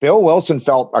Bill Wilson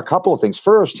felt a couple of things.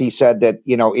 First, he said that,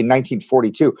 in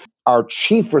 1942, our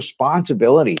chief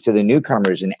responsibility to the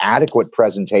newcomer is an adequate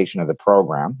presentation of the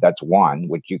program. That's one,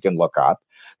 which you can look up.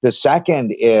 The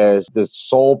second is the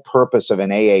sole purpose of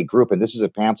an AA group, and this is a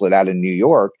pamphlet out in New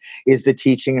York, is the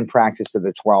teaching and practice of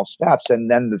the 12 steps.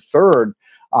 And then the third,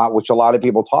 which a lot of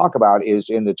people talk about, is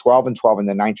in the 12 and 12 in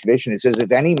the ninth tradition. It says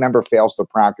if any member fails to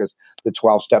practice the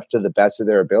 12 steps to the best of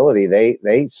their ability,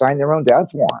 they sign their own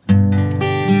death warrant.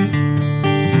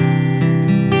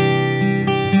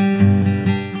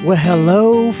 Well,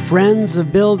 hello, friends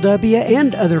of Bill W.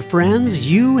 and other friends.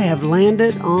 You have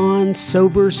landed on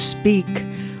Sober Speak.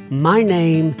 My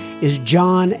name is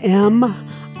John M.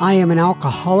 I am an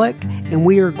alcoholic, and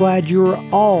we are glad you are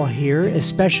all here,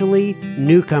 especially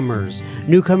newcomers.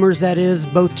 Newcomers, that is,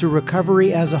 both to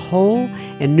recovery as a whole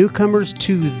and newcomers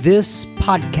to this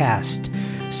podcast.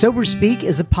 Sober Speak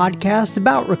is a podcast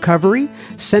about recovery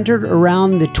centered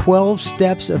around the 12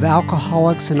 steps of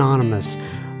Alcoholics Anonymous.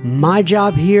 My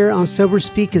job here on Sober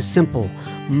Speak is simple.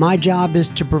 My job is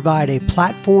to provide a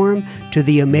platform to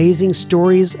the amazing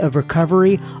stories of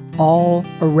recovery all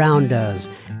around us.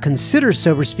 Consider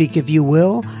Sober Speak, if you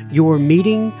will, your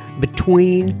meeting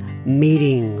between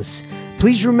meetings.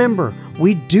 Please remember,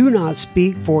 we do not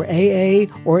speak for AA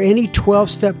or any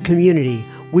 12-step community.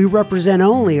 We represent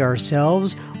only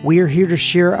ourselves. We are here to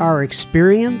share our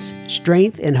experience,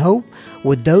 strength, and hope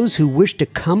with those who wish to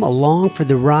come along for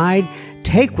the ride.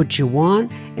 Take what you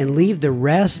want and leave the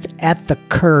rest at the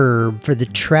curb for the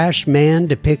trash man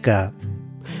to pick up.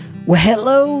 Well,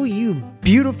 hello, you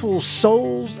beautiful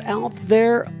souls out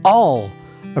there all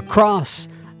across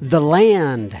the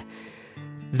land.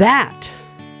 That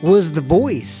was the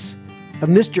voice of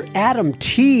Mr. Adam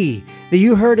T. that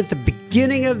you heard at the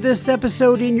beginning of this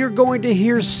episode, and you're going to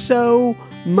hear so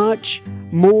much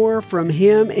more from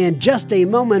him in just a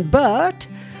moment. But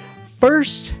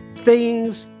first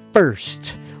things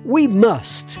first, we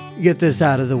must get this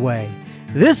out of the way.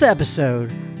 This episode,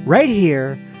 right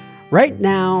here, right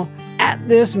now, at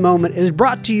this moment, is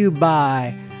brought to you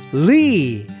by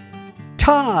Lee,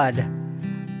 Todd,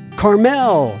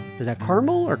 Carmel. Is that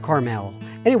Carmel or Carmel?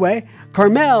 Anyway,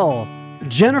 Carmel,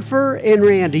 Jennifer, and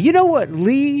Randy. You know what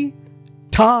Lee,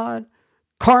 Todd,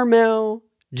 Carmel,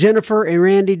 Jennifer, and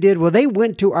Randy did? Well, they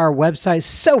went to our website,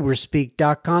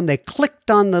 soberspeak.com. They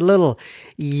clicked on the little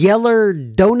yellow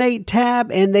donate tab,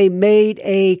 and they made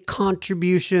a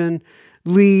contribution.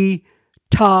 Lee,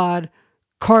 Todd,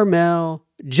 Carmel,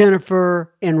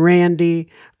 Jennifer, and Randy,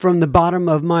 from the bottom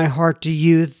of my heart to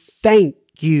you, thank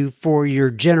you for your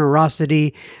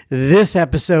generosity. This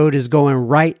episode is going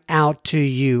right out to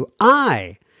you.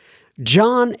 I,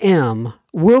 John M.,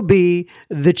 will be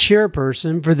the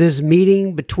chairperson for this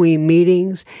meeting between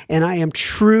meetings, and I am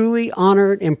truly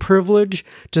honored and privileged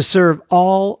to serve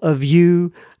all of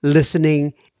you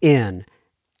listening in.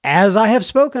 As I have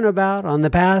spoken about on the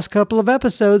past couple of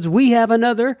episodes, we have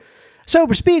another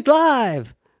Sober Speak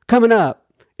Live coming up.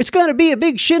 It's going to be a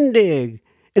big shindig,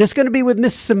 and it's going to be with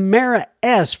Miss Samara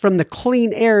S. from the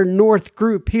Clean Air North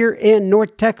group here in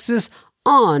North Texas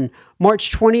on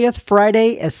March 20th,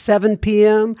 Friday at 7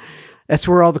 p.m., That's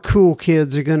where all the cool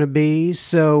kids are going to be.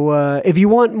 So if you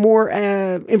want more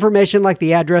information like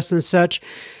the address and such,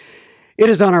 it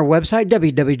is on our website,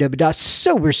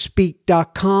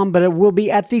 www.soberspeak.com, but it will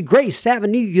be at the Grace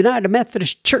Avenue United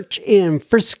Methodist Church in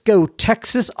Frisco,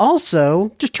 Texas.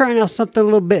 Also, just trying out something a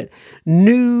little bit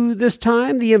new this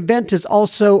time. The event is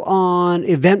also on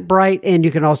Eventbrite, and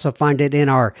you can also find it in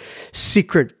our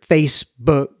secret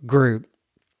Facebook group.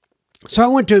 So I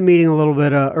went to a meeting a little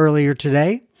bit earlier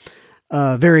today.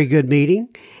 Very good meeting.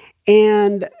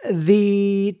 And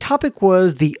the topic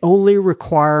was the only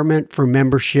requirement for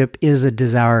membership is a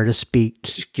desire to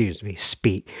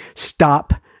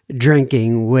stop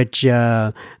drinking, which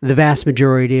the vast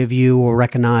majority of you will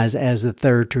recognize as the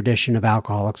third tradition of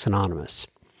Alcoholics Anonymous.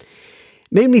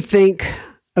 Made me think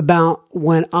about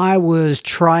when I was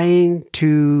trying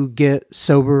to get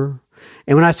sober.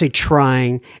 And when I say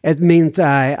trying, it means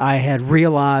I had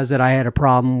realized that I had a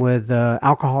problem with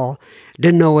alcohol,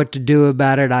 didn't know what to do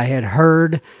about it. I had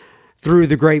heard through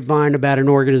the grapevine about an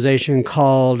organization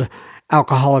called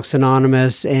Alcoholics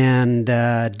Anonymous and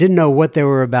didn't know what they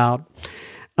were about.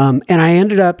 And I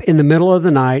ended up in the middle of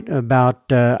the night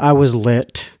I was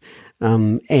lit,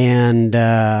 and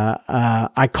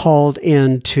I called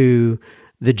into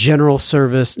the general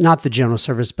service, not the general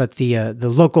service, but the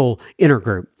local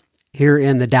intergroup here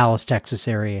in the Dallas, Texas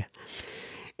area.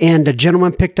 And a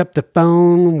gentleman picked up the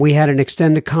phone. We had an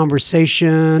extended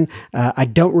conversation. I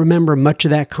don't remember much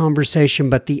of that conversation,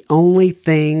 but the only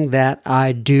thing that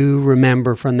I do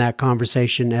remember from that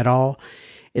conversation at all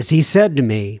is he said to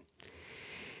me,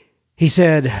 he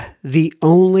said, the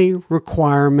only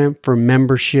requirement for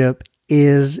membership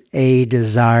is a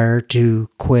desire to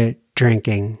quit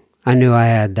drinking. I knew I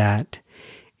had that.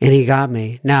 And he got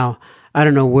me. Now, I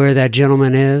don't know where that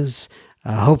gentleman is.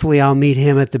 Hopefully I'll meet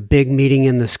him at the big meeting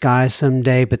in the sky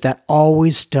someday, but that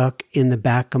always stuck in the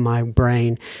back of my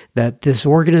brain that this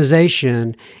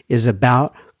organization is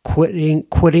about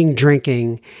quitting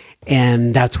drinking,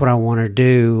 and that's what I want to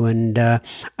do. And I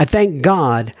thank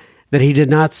God that he did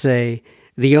not say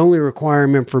the only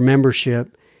requirement for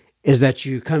membership is that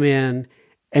you come in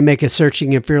and make a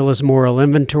searching and fearless moral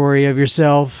inventory of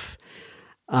yourself,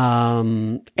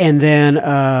 and then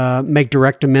make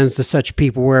direct amends to such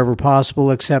people wherever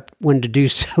possible, except when to do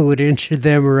so would injure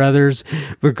them or others,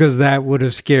 because that would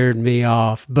have scared me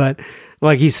off. But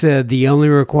like he said, the only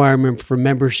requirement for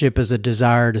membership is a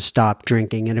desire to stop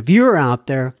drinking. And if you're out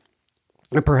there,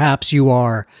 and perhaps you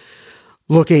are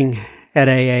looking at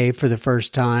AA for the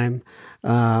first time,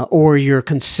 or you're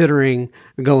considering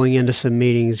going into some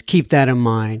meetings, keep that in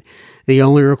mind. The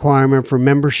only requirement for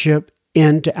membership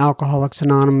into Alcoholics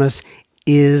Anonymous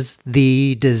is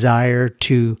the desire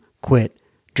to quit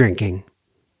drinking.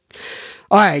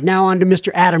 All right, now on to Mr.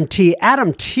 Adam T.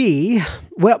 Adam T.,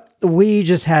 well, we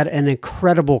just had an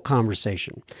incredible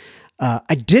conversation.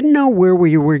 I didn't know where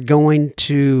we were going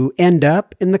to end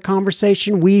up in the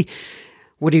conversation.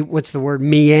 What's the word?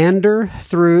 Meander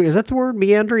through, is that the word?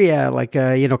 Meander? Yeah, like,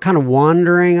 kind of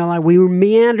wandering. We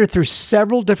meander through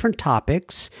several different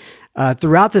topics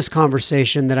throughout this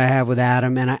conversation that I have with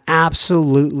Adam, and I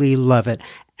absolutely love it.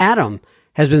 Adam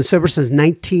has been sober since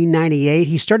 1998.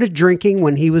 He started drinking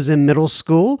when he was in middle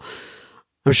school.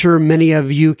 I'm sure many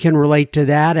of you can relate to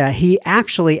that.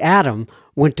 Adam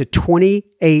went to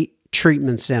 28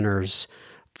 treatment centers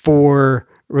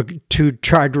to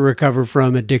try to recover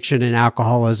from addiction and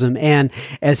alcoholism. And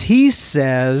as he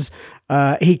says,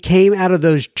 he came out of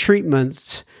those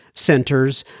treatment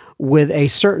centers with a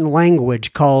certain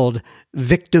language called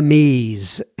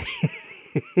victimese.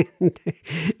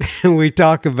 And we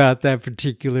talk about that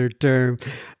particular term.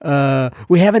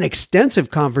 We have an extensive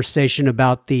conversation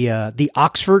about the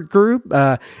Oxford group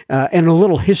and a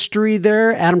little history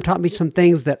there. Adam taught me some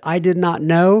things that I did not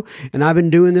know, and I've been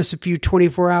doing this a few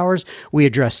 24 hours. We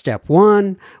address step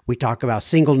 1. We talk about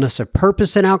singleness of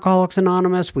purpose in Alcoholics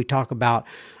Anonymous. We talk about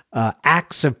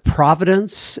acts of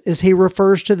providence, as he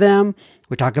refers to them.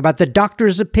 We talk about the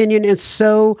doctor's opinion and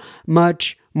so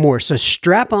much more. So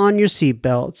strap on your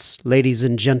seatbelts, ladies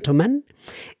and gentlemen,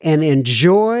 and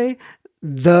enjoy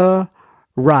the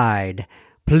ride.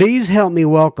 Please help me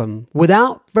welcome,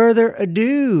 without further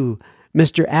ado,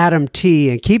 Mr. Adam T.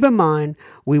 And keep in mind,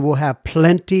 we will have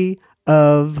plenty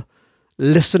of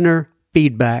listener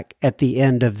feedback at the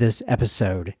end of this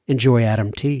episode. Enjoy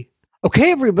Adam T. Okay,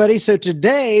 everybody. So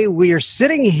today we are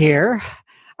sitting here.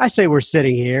 I say we're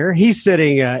sitting here. He's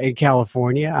sitting in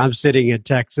California. I'm sitting in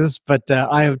Texas. But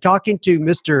I am talking to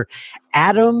Mr.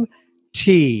 Adam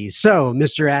T. So,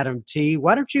 Mr. Adam T.,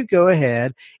 why don't you go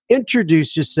ahead,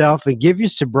 introduce yourself, and give your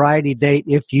sobriety date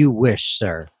if you wish,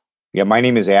 sir. Yeah, my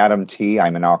name is Adam T.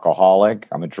 I'm an alcoholic.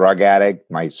 I'm a drug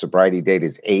addict. My sobriety date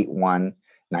is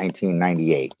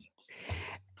 8/1/1998.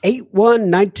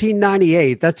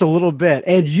 8/1/1998. That's a little bit.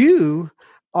 And you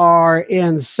are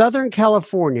in Southern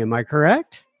California, am I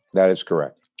correct? That is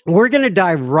correct. We're going to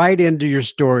dive right into your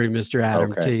story, Mr.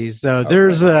 Adam T. So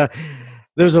there's a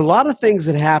lot of things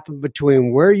that happened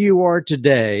between where you are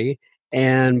today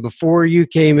and before you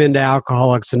came into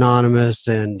Alcoholics Anonymous,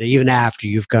 and even after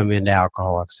you've come into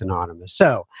Alcoholics Anonymous.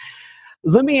 So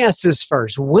let me ask this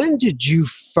first. When did you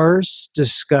first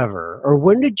discover, or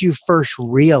when did you first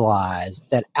realize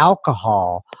that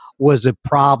alcohol was a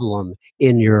problem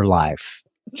in your life?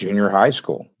 Junior high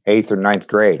school, 8th or 9th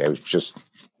grade.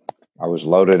 I was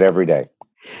loaded every day.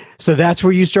 So that's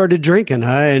where you started drinking,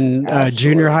 huh? In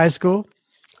junior high school?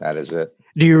 That is it.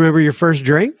 Do you remember your first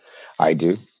drink? I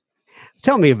do.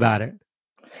 Tell me about it.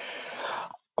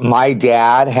 My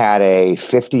dad had a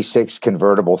 56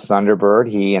 convertible Thunderbird.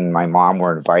 He and my mom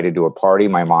were invited to a party.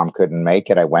 My mom couldn't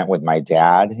make it. I went with my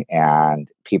dad, and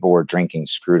people were drinking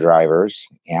screwdrivers.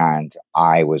 And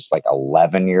I was like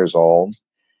 11 years old.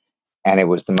 And it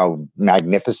was the most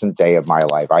magnificent day of my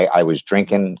life. I was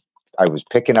drinking. I was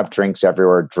picking up drinks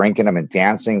everywhere, drinking them and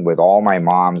dancing with all my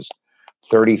mom's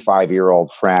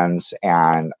 35-year-old friends.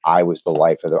 And I was the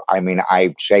life of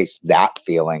I chased that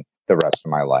feeling the rest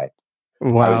of my life.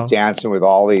 Wow. I was dancing with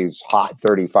all these hot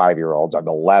 35-year-olds. I'm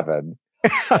 11.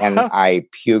 And I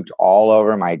puked all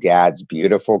over my dad's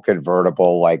beautiful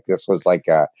convertible. Like this was like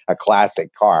a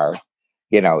classic car,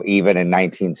 even in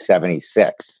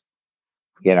 1976.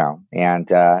 and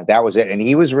that was it. And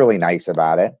he was really nice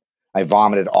about it. I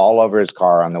vomited all over his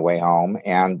car on the way home,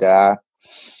 and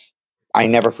I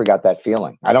never forgot that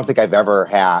feeling. I don't think I've ever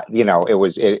had, it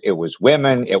was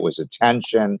women, it was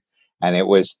attention, and it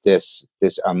was this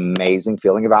amazing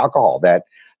feeling of alcohol that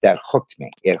hooked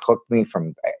me. It hooked me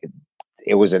from.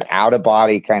 It was an out of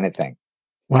body kind of thing.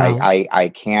 Wow.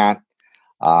 I can't.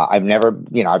 I've never,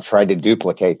 I've tried to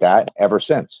duplicate that ever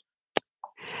since.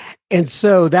 And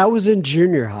so that was in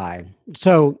junior high.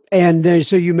 So, and then,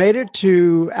 so you made it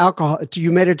to alcohol,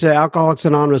 you made it to Alcoholics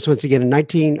Anonymous once again in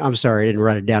 19, I'm sorry, I didn't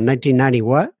write it down. 1990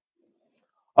 what?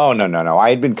 Oh, no.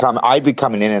 I'd been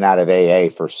coming in and out of AA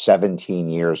for 17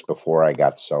 years before I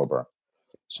got sober.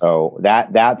 So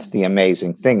that's the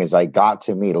amazing thing is I got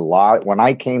to meet a lot when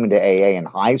I came into AA in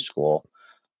high school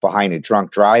behind a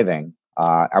drunk driving.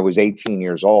 I was 18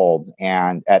 years old.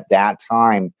 And at that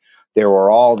time, there were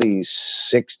all these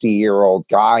 60-year-old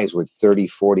guys with 30,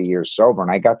 40 years sober.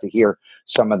 And I got to hear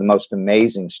some of the most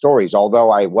amazing stories. Although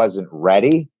I wasn't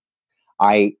ready,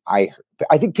 I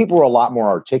think people were a lot more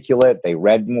articulate. They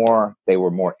read more. They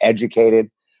were more educated.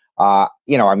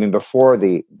 Before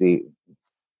this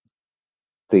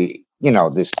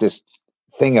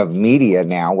thing of media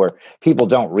now where people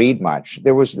don't read much,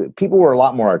 people were a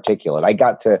lot more articulate. I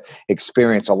got to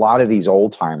experience a lot of these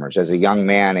old timers as a young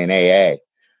man in AA,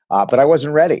 but I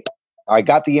wasn't ready. I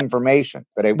got the information,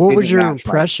 but it What didn't was your match my.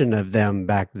 impression of them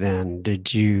back then?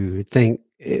 Did you think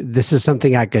this is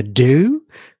something I could do?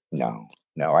 No.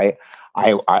 I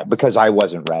because I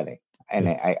wasn't ready. And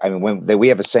I mean, we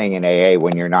have a saying in AA: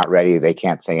 when you're not ready, they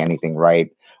can't say anything right.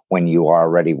 When you are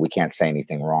ready, we can't say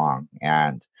anything wrong.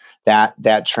 And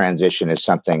that transition is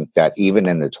something that even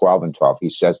in the 12 and 12, he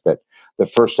says that the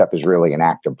first step is really an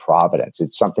act of providence.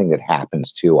 It's something that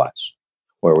happens to us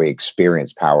where we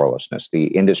experience powerlessness. The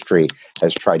industry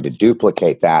has tried to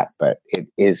duplicate that, but it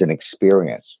is an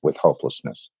experience with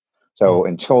hopelessness. So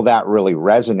until that really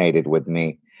resonated with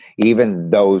me, even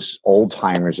those old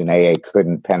timers in AA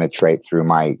couldn't penetrate through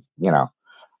my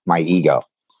ego.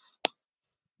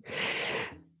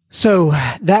 So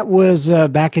that was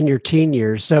back in your teen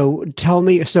years. So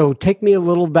take me a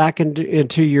little back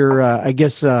into your, I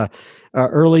guess,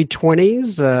 early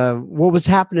 20s. What was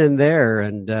happening there?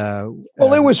 And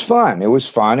well, it was fun. It was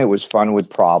fun with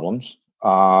problems.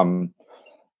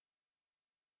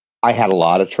 I had a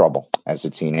lot of trouble as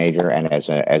a teenager and as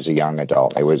a young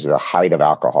adult. It was the height of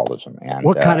alcoholism. And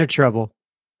what kind of trouble?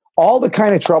 All the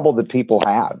kind of trouble that people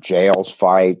have: jails,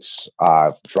 fights,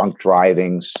 drunk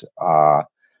drivings,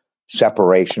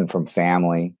 separation from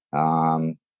family.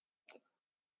 I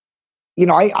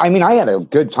had a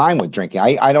good time with drinking.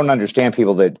 I don't understand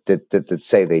people that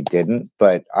say they didn't,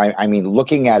 but I mean,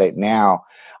 looking at it now,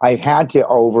 I've had to,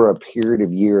 over a period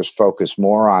of years, focus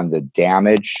more on the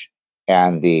damage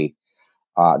and the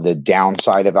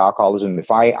downside of alcoholism.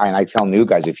 I tell new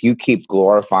guys, if you keep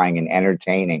glorifying and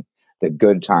entertaining the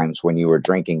good times when you were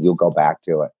drinking, you'll go back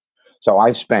to it. So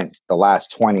I've spent the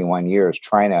last 21 years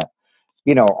trying to,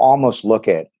 almost look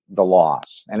at the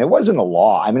loss. And it wasn't a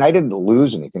law. I mean, I didn't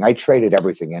lose anything. I traded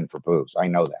everything in for booze. I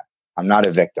know that. I'm not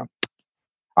a victim.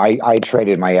 I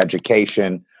traded my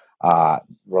education,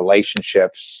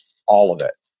 relationships, all of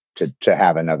it to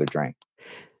have another drink.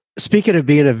 Speaking of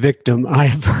being a victim, I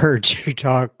have heard you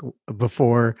talk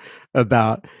before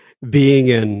about being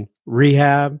in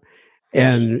rehab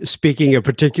and speaking a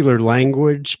particular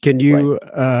language. Can you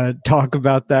talk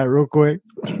about that real quick?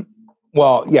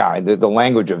 Well, yeah, the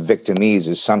language of victimese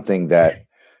is something that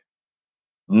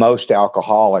most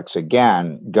alcoholics,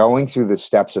 again, going through the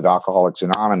steps of Alcoholics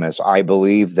Anonymous, I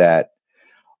believe that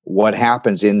what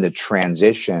happens in the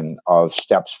transition of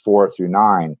steps 4 through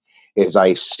 9 is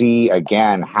I see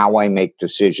again how I make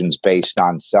decisions based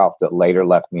on self that later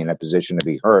left me in a position to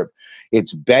be hurt.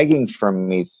 It's begging from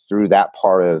me through that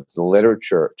part of the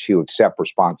literature to accept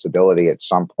responsibility at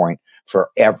some point for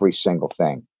every single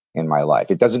thing in my life.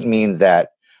 It doesn't mean that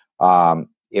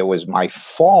it was my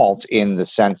fault in the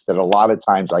sense that a lot of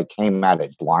times I came at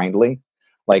it blindly,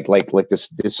 like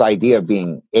this idea of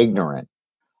being ignorant.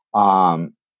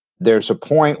 There's a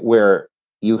point where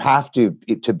you have to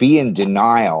be in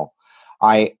denial.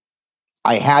 I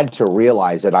had to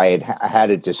realize that I had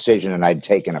a decision and I'd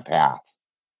taken a path,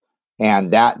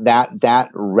 and that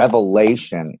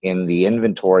revelation in the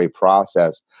inventory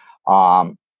process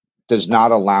does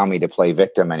not allow me to play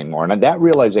victim anymore. And that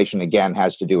realization again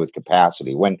has to do with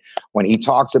capacity. When he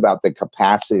talks about the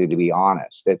capacity to be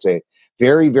honest, it's a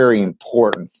very, very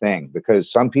important thing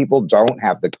because some people don't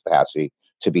have the capacity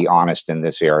to be honest in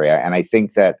this area. And I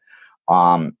think that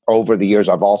over the years,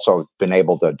 I've also been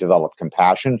able to develop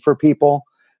compassion for people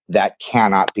that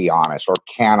cannot be honest or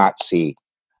cannot see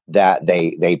that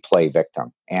they play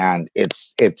victim. And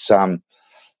it's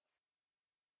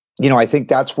I think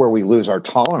that's where we lose our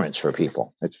tolerance for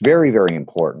people. It's very, very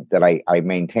important that I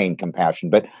maintain compassion.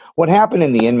 But what happened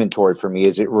in the inventory for me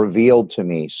is it revealed to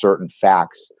me certain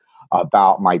facts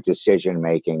about my decision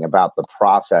making, about the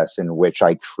process in which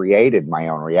I created my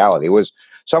own reality. It was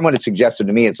someone had suggested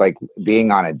to me, it's like being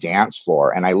on a dance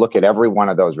floor, and I look at every one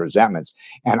of those resentments,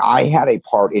 and I had a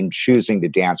part in choosing to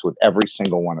dance with every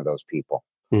single one of those people.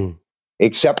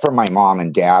 Except for my mom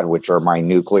and dad, which are my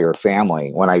nuclear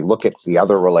family. When I look at the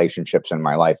other relationships in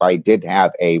my life, I did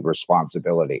have a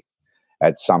responsibility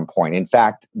at some point. In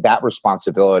fact, that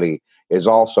responsibility is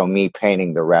also me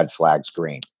painting the red flags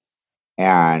green.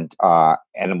 And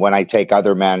when I take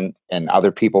other men and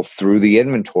other people through the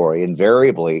inventory,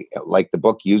 invariably, like the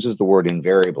book uses the word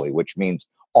invariably, which means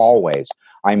always,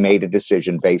 I made a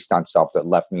decision based on self that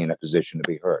left me in a position to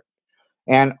be hurt.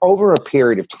 And over a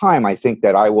period of time, I think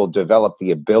that I will develop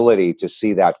the ability to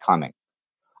see that coming.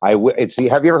 Have you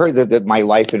ever heard that my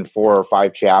life in 4 or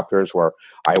 5 chapters where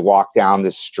I walk down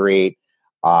the street,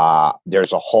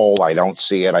 there's a hole, I don't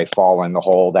see it, I fall in the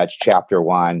hole. That's chapter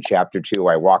 1. Chapter 2,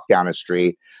 I walk down the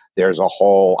street, there's a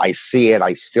hole, I see it,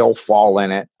 I still fall in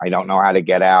it, I don't know how to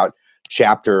get out.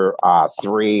 Chapter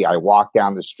 3, I walk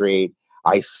down the street,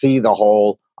 I see the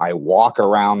hole, I walk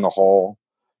around the hole.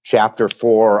 Chapter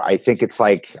 4, I think it's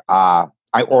like,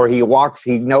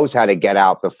 he knows how to get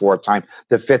out the 4th time.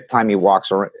 The 5th time he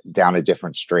walks down a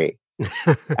different street.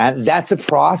 And that's a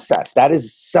process. That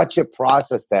is such a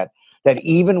process that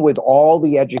even with all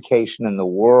the education in the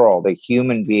world, a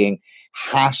human being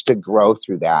has to grow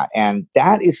through that. And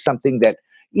that is something that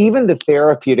even the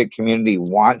therapeutic community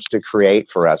wants to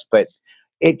create for us, but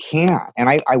it can't. And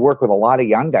I work with a lot of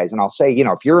young guys, and I'll say,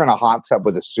 if you're in a hot tub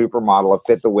with a supermodel,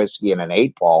 a 5th of whiskey, and an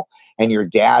 8-ball, and your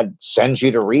dad sends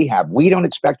you to rehab, we don't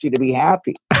expect you to be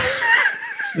happy.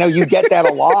 No, you get that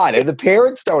a lot. And the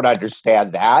parents don't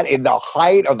understand that in the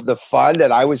height of the fun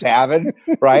that I was having,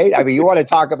 right? I mean, you want to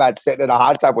talk about sitting in a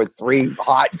hot tub with 3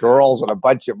 hot girls and a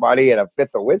bunch of money and a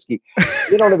 5th of whiskey.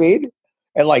 You know what I mean?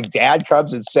 And like dad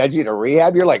comes and sends you to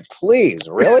rehab. You're like, please,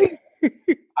 really?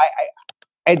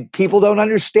 And people don't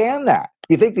understand that.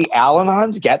 You think the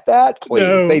Al-Anons get that? Please,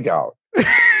 no. They don't.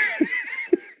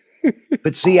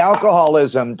 But see,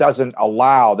 alcoholism doesn't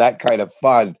allow that kind of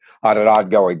fun on an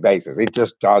ongoing basis. It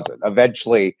just doesn't.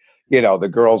 Eventually, the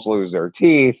girls lose their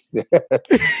teeth.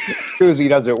 Jacuzzi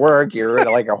doesn't work. You're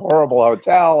in like a horrible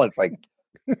hotel. It's like,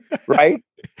 right?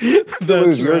 You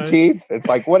lose your teeth. It's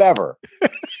like, whatever.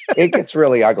 It gets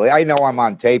really ugly. I know I'm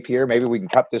on tape here. Maybe we can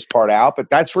cut this part out,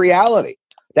 but that's reality.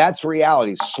 That's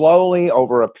reality. Slowly,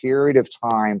 over a period of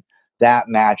time, that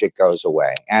magic goes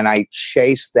away. And I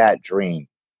chase that dream,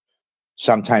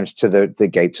 sometimes to the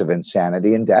gates of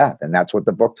insanity and death. And that's what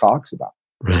the book talks about.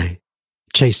 Right.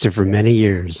 Chased it for many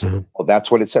years. Huh? Well,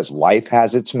 that's what it says. Life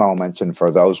has its moments. And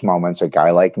for those moments, a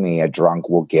guy like me, a drunk,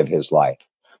 will give his life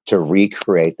to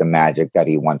recreate the magic that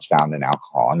he once found in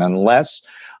alcohol. And unless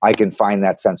I can find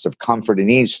that sense of comfort and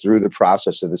ease through the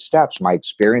process of the steps, my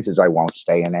experience is I won't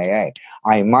stay in AA.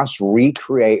 I must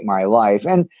recreate my life.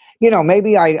 And,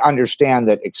 maybe I understand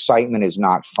that excitement is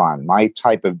not fun. My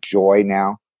type of joy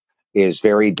now is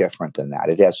very different than that.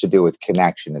 It has to do with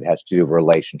connection. It has to do with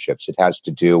relationships. It has to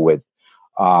do with,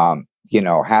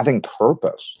 having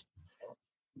purpose.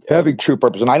 Having true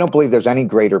purpose. And I don't believe there's any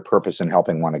greater purpose in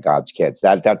helping one of God's kids.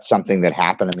 That's something that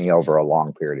happened to me over a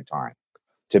long period of time.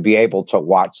 To be able to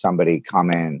watch somebody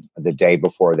come in the day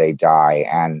before they die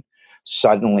and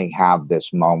suddenly have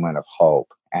this moment of hope.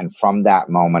 And from that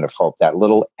moment of hope, that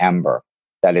little ember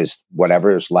that is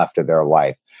whatever is left of their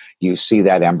life, you see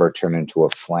that ember turn into a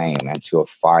flame and to a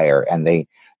fire, and they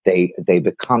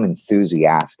become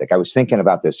enthusiastic. I was thinking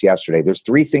about this yesterday. There's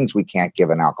 3 things we can't give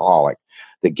an alcoholic: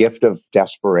 the gift of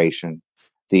desperation,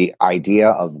 the idea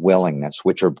of willingness,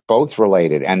 which are both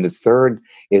related, and the third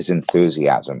is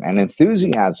enthusiasm. And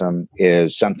enthusiasm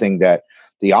is something that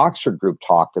the Oxford group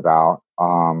talked about,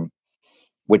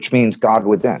 which means God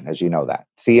within, as you know that.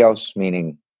 Theos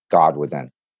meaning God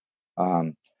within.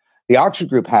 The Oxford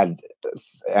group had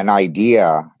an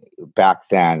idea back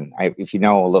then. If you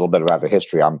know a little bit about the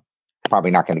history, I'm probably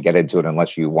not going to get into it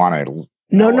unless you want to.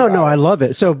 No. I love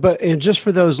it. So, and just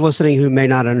for those listening who may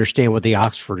not understand what the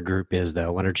Oxford group is,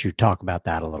 though, why don't you talk about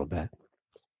that a little bit?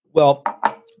 Well,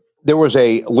 there was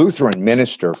a Lutheran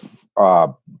minister,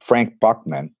 Frank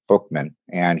Bookman,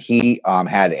 and he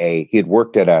had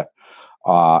worked at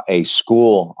a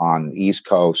school on the East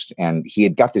Coast, and he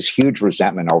had got this huge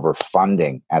resentment over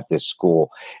funding at this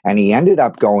school, and he ended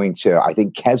up going to, I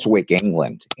think, Keswick,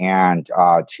 England, and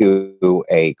to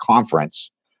a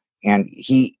conference, and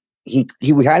he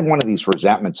had one of these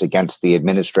resentments against the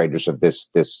administrators of this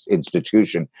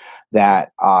institution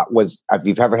that was, if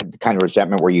you've ever had the kind of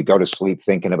resentment where you go to sleep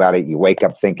thinking about it, you wake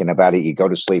up thinking about it, you go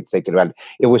to sleep thinking about it,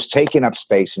 it was taking up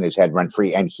space in his head rent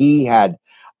free. And he had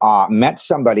met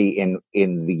somebody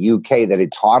in the UK that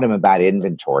had taught him about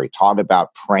inventory, taught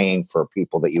about praying for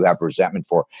people that you have resentment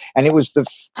for, and it was the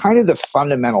kind of the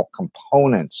fundamental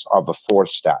components of a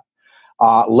 4-step.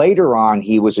 Later on,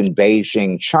 he was in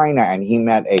Beijing, China, and he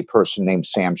met a person named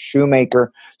Sam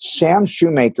Shoemaker. Sam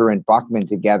Shoemaker and Buckman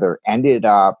together ended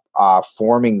up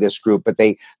forming this group, but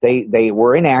they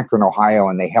were in Akron, Ohio,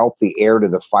 and they helped the heir to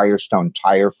the Firestone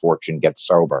tire fortune get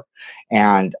sober.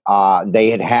 And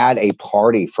they had a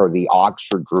party for the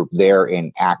Oxford group there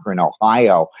in Akron,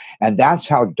 Ohio, and that's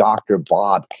how Dr.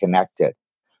 Bob connected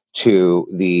to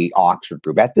the Oxford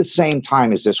group. At the same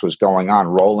time as this was going on,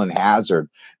 Roland Hazard,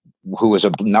 who was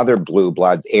another blue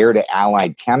blood, heir to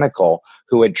Allied Chemical,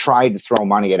 who had tried to throw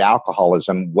money at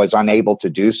alcoholism, was unable to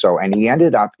do so. And he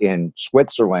ended up in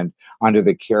Switzerland under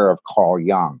the care of Carl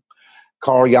Jung.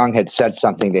 Carl Jung had said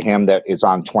something to him that is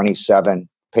on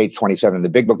page 27 in the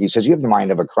big book. He says, "You have the mind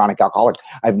of a chronic alcoholic.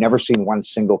 I've never seen one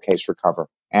single case recover."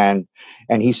 And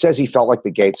he says he felt like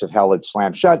the gates of hell had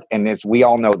slammed shut. And as we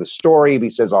all know the story, he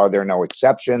says, "Are there no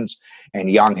exceptions?" And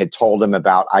Jung had told him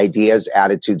about ideas,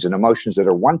 attitudes, and emotions that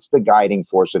are once the guiding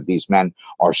force of these men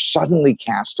are suddenly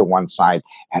cast to one side,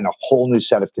 and a whole new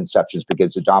set of conceptions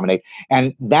begins to dominate.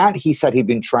 And that, he said, he'd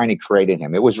been trying to create in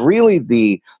him. It was really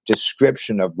the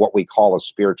description of what we call a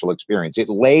spiritual experience. It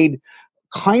laid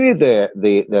kind of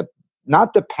the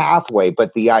not the pathway,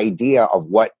 but the idea of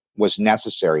what was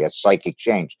necessary, a psychic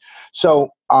change. So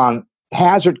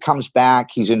Hazard comes back.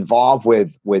 He's involved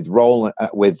with Roland,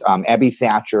 with Ebby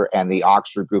Thatcher and the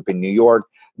Oxford group in New York.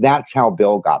 That's how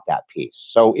Bill got that piece.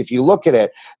 So if you look at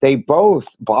it,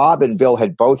 Bob and Bill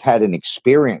had both had an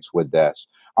experience with this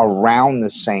around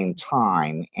the same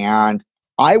time. And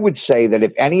I would say that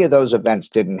if any of those events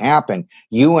didn't happen,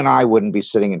 you and I wouldn't be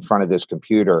sitting in front of this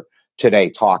computer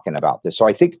today talking about this. So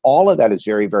I think all of that is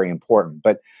very, very important.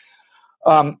 But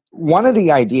one of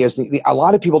the ideas, a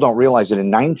lot of people don't realize that in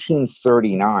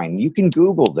 1939, you can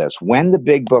Google this, when the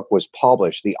Big Book was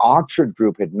published, the Oxford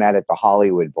group had met at the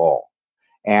Hollywood Bowl.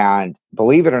 And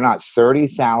believe it or not,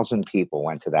 30,000 people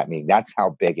went to that meeting. That's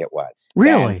how big it was.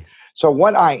 Really? And so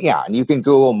and you can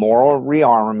Google moral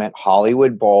rearmament,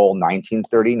 Hollywood Bowl,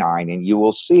 1939, and you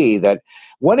will see that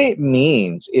what it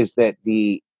means is that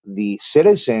the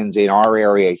citizens in our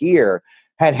area here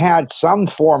had some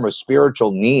form of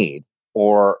spiritual need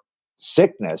or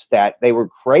sickness, that they were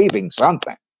craving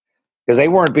something because they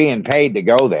weren't being paid to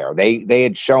go there. They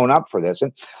had shown up for this.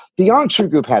 And the Oxford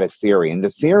group had a theory. And the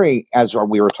theory, as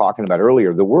we were talking about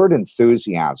earlier, the word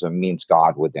enthusiasm means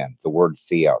God within, the word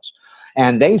theos.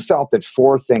 And they felt that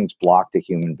 4 things blocked a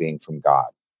human being from God.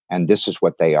 And this is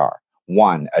what they are.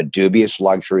 1, a dubious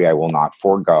luxury I will not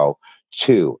forego.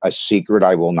 2, a secret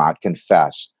I will not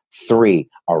confess. 3,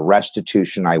 a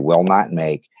restitution I will not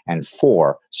make. And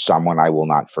 4, someone I will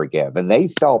not forgive. And they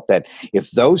felt that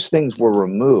if those things were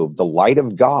removed, the light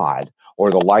of God,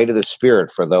 or the light of the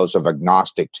Spirit for those of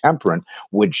agnostic temperament,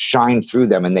 would shine through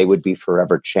them and they would be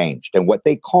forever changed. And what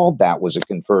they called that was a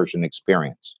conversion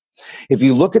experience. If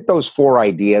you look at those 4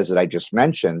 ideas that I just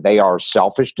mentioned, they are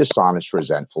selfish, dishonest,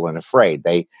 resentful, and afraid.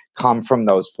 They come from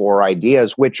those 4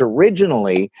 ideas, which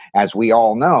originally, as we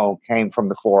all know, came from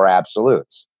the 4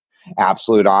 absolutes.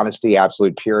 Absolute honesty,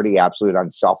 absolute purity, absolute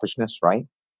unselfishness, right?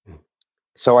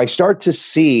 So I start to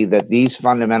see that these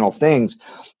fundamental things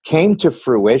came to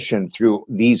fruition through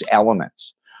these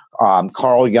elements.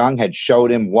 Carl Jung had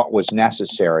showed him what was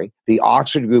necessary. The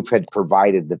Oxford group had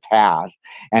provided the path.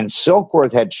 And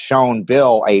Silkworth had shown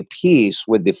Bill a piece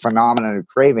with the phenomenon of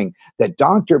craving that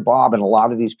Dr. Bob and a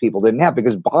lot of these people didn't have,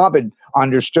 because Bob had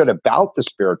understood about the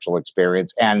spiritual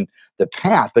experience and the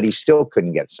path, but he still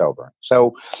couldn't get sober.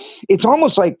 So it's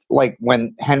almost like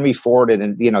when Henry Ford they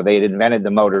had invented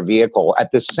the motor vehicle.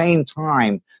 At the same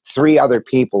time, 3 other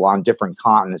people on different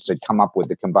continents had come up with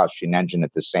the combustion engine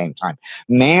at the same time.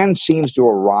 Man seems to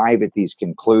arrive at these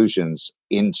conclusions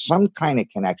in some kind of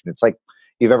connection. It's like,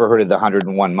 you've ever heard of the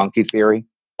 101 monkey theory?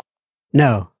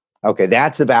 No. Okay,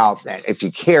 that's about, if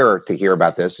you care to hear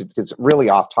about this, it's really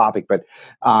off topic, but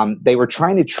they were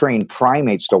trying to train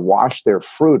primates to wash their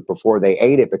fruit before they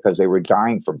ate it because they were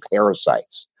dying from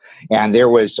parasites. And there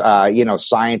was,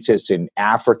 scientists in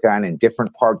Africa and in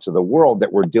different parts of the world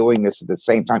that were doing this at the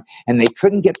same time. And they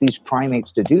couldn't get these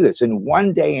primates to do this. And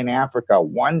one day in Africa,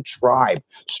 one tribe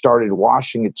started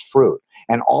washing its fruit.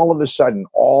 And all of a sudden,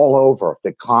 all over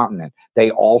the continent,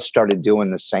 they all started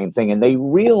doing the same thing. And they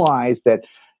realized that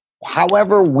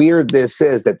however weird this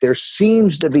is, that there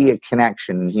seems to be a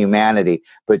connection in humanity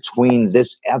between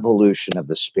this evolution of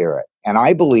the spirit. And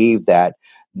I believe that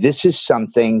this is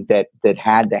something that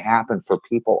had to happen for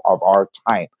people of our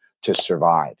type to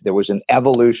survive. There was an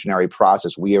evolutionary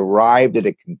process. We arrived at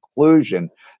a conclusion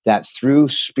that through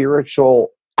spiritual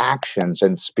actions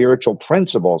and spiritual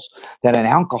principles, that an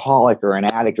alcoholic or an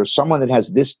addict or someone that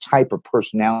has this type of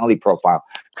personality profile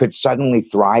could suddenly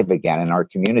thrive again in our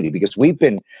community, because we've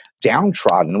been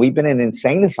downtrodden. We've been in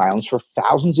insane asylums for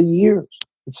thousands of years.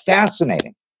 It's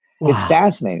fascinating. Wow. It's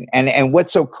fascinating. And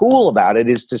what's so cool about it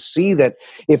is to see that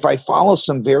if I follow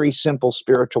some very simple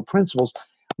spiritual principles,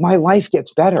 my life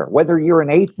gets better. Whether you're an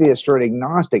atheist or an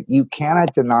agnostic, you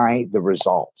cannot deny the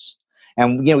results.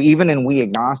 And, even in We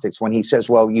Agnostics, when he says,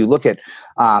 well, you look at,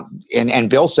 and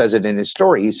Bill says it in his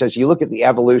story, he says, you look at the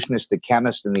evolutionist, the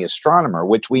chemist, and the astronomer,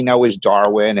 which we know is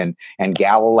Darwin and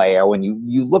Galileo, and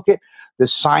you look at the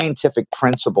scientific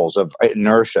principles of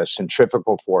inertia,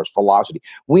 centrifugal force, velocity.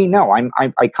 We know.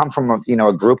 I come from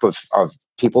a group of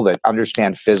people that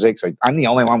understand physics. I'm the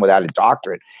only one without a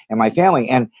doctorate in my family,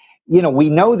 and we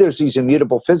know there's these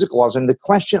immutable physical laws, and the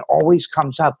question always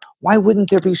comes up: why wouldn't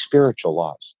there be spiritual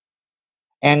laws?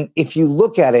 And if you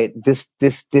look at it, this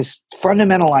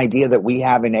fundamental idea that we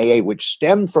have in AA, which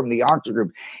stemmed from the Oxford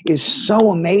group, is so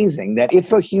amazing that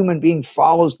if a human being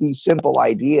follows these simple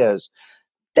ideas,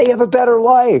 they have a better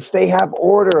life, they have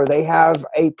order, they have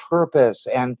a purpose.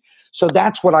 And so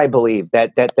that's what I believe,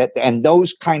 that and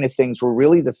those kind of things were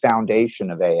really the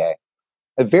foundation of AA.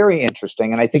 Very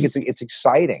interesting, and I think it's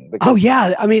exciting. Oh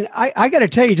yeah, I mean, I got to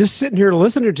tell you, just sitting here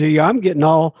listening to you, I'm getting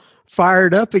all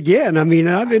fired up again. I mean,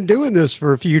 I've been doing this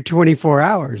for a few 24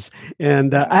 hours,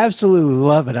 and I absolutely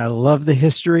love it. I love the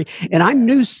history, and I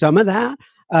knew some of that.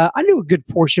 I knew a good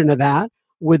portion of that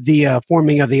with the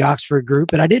forming of the Oxford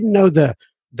group, but I didn't know the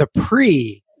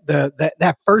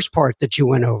that first part that you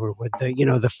went over with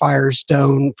the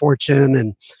Firestone fortune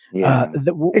and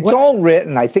it's all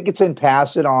written. I think it's in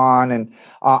Pass It On and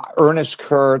Ernest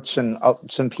Kurtz and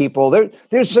some people.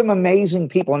 There's some amazing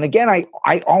people. And again, I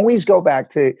always go back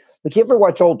to, like, you ever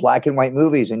watch old black and white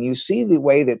movies and you see the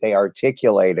way that they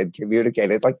articulate and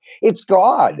communicate? It's like it's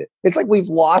God. It's like we've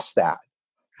lost that.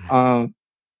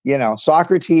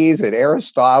 Socrates and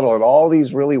Aristotle and all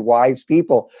these really wise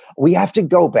people, we have to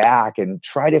go back and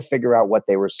try to figure out what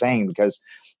they were saying, because,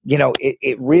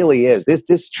 it really is.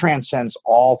 This transcends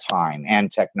all time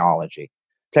and technology.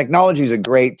 Technology is a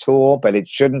great tool, but it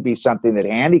shouldn't be something that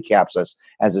handicaps us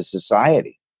as a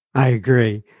society. I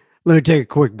agree. Let me take a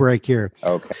quick break here.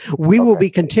 Okay. We will be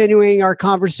continuing our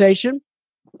conversation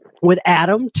with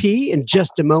Adam T in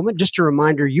just a moment. Just a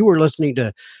reminder, you are listening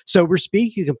to Sober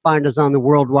Speak. You can find us on the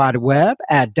World Wide Web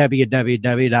at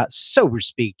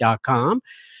www.soberspeak.com.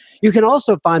 You can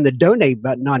also find the donate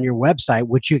button on your website,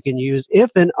 which you can use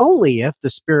if and only if the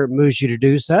Spirit moves you to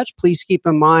do such. Please keep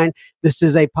in mind, this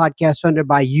is a podcast funded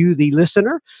by you, the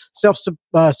listener.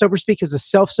 Sober Speak is a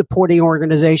self-supporting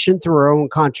organization through our own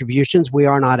contributions. We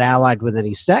are not allied with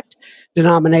any sect,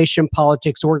 denomination,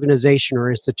 politics, organization, or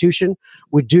institution.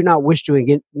 We do not wish to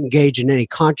engage in any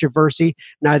controversy,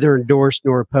 neither endorse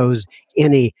nor oppose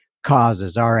any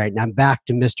causes. All right, now back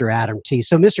to Mr. Adam T.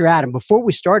 So, Mr. Adam, before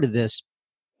we started this,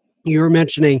 you were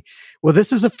mentioning, well,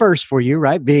 this is a first for you,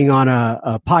 right? Being on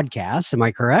a podcast. Am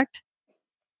I correct?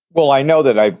 Well, I know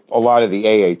that a lot of the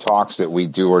AA talks that we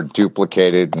do are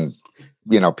duplicated, and,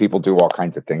 people do all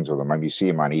kinds of things with them. I mean, you see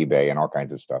them on eBay and all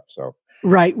kinds of stuff. So,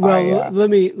 right. Well,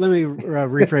 let me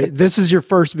rephrase. This is your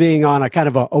first being on a kind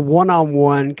of a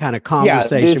one-on-one kind of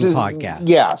conversation podcast.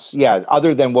 Yes. Yeah.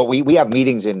 Other than what we have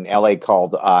meetings in LA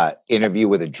called Interview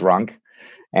with a Drunk.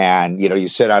 And, you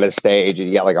sit on a stage and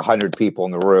you get like 100 people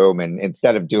in the room. And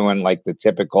instead of doing like the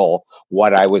typical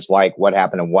what I was like, what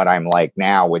happened, and what I'm like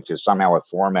now, which is somehow a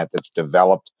format that's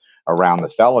developed around the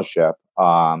fellowship,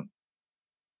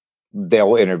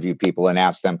 they'll interview people and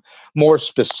ask them more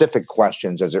specific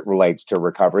questions as it relates to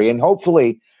recovery, and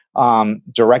hopefully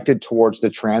directed towards the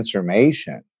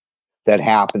transformation that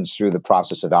happens through the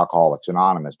process of Alcoholics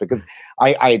Anonymous. Because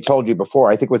I had told you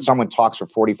before, I think when someone talks for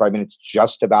 45 minutes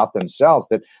just about themselves,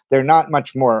 that they're not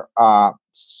much more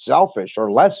selfish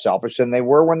or less selfish than they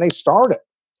were when they started.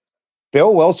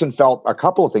 Bill Wilson felt a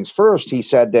couple of things. First, he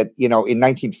said that, in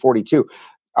 1942,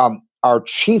 our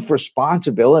chief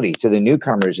responsibility to the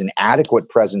newcomer is an adequate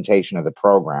presentation of the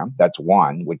program. That's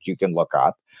one, which you can look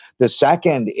up. The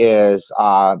second is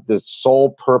the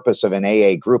sole purpose of an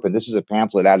AA group, and this is a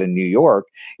pamphlet out in New York,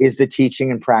 is the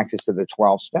teaching and practice of the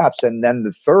 12 steps. And then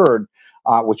the third,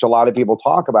 which a lot of people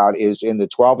talk about, is in the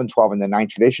 12 and 12 in the 9th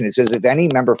tradition. It says if any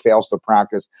member fails to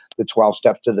practice the 12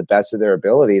 steps to the best of their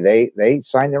ability, they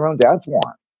sign their own death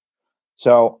warrant.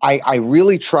 So I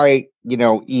really try,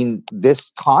 in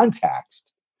this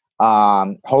context,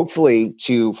 hopefully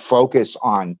to focus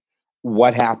on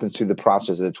what happens through the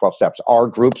process of the 12 steps. Our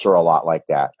groups are a lot like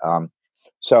that.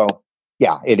 So,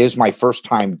 yeah, it is my first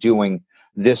time doing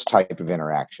this type of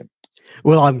interaction.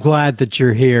 Well, I'm glad that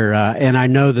you're here. And I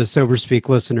know the Sober Speak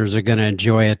listeners are going to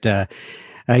enjoy it.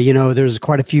 There's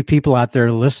quite a few people out there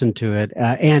to listen to it.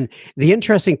 And the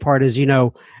interesting part is,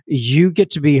 you get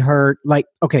to be heard. Like,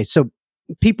 okay, so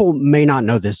people may not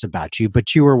know this about you,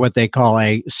 but you are what they call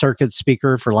a circuit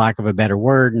speaker, for lack of a better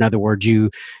word. In other words,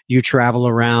 you travel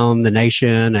around the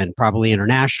nation and probably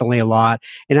internationally a lot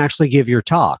and actually give your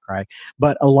talk, right?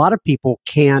 But a lot of people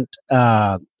can't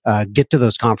get to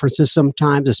those conferences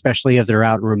sometimes, especially if they're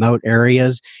out in remote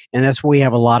areas. And that's why we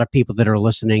have a lot of people that are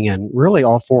listening in really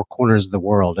all four corners of the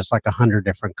world. It's like 100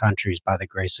 different countries by the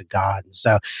grace of God. And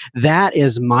so that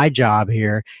is my job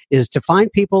here, is to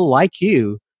find people like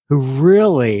you who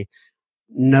really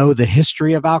know the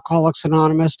history of Alcoholics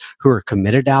Anonymous, who are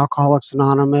committed to Alcoholics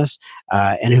Anonymous,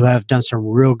 and who have done some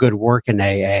real good work in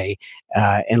AA,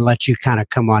 and let you kind of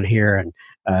come on here and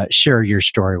share your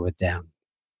story with them.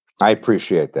 I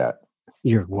appreciate that.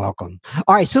 You're welcome.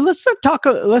 All right, so let's talk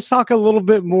a little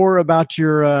bit more about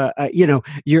your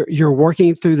you're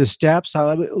working through the steps.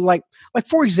 Like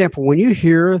for example, when you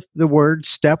hear the word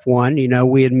step one,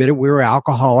 we admitted we were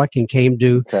alcoholic and came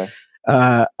to. Okay.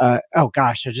 Oh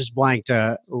gosh, I just blanked.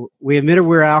 We admitted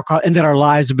we were alcoholic and that our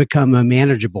lives have become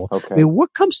unmanageable. Okay. I mean,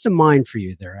 what comes to mind for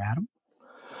you there, Adam?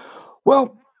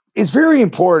 Well, it's very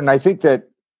important. I think that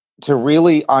to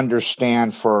really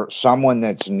understand for someone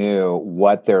that's new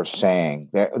what they're saying,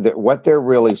 that what they're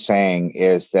really saying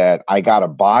is that I got a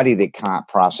body that can't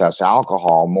process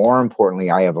alcohol. More importantly,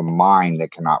 I have a mind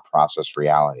that cannot process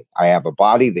reality. I have a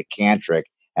body that can't drink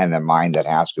and a mind that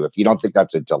has to. If you don't think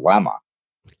that's a dilemma,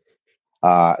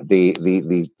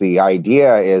 the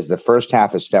idea is the first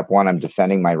half of step one, I'm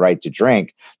defending my right to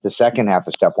drink. The second half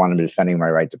of step one, I'm defending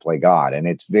my right to play God. And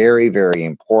it's very, very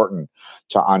important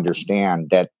to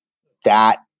understand that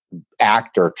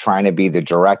actor trying to be the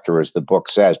director, as the book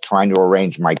says, trying to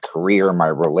arrange my career, my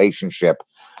relationship,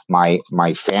 my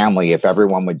family, if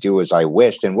everyone would do as I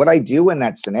wished. And what I do in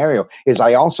that scenario is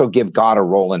I also give God a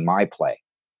role in my play.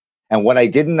 And what I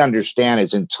didn't understand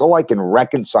is until I can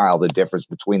reconcile the difference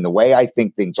between the way I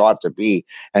think things ought to be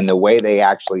and the way they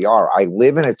actually are, I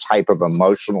live in a type of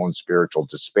emotional and spiritual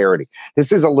disparity.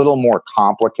 This is a little more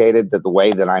complicated than the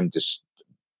way that I'm just,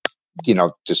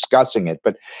 discussing it,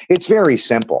 but it's very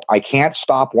simple. I can't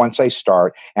stop once I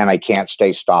start, and I can't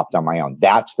stay stopped on my own.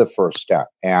 That's the first step.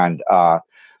 And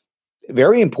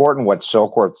very important what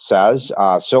Silkworth says.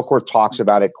 Silkworth talks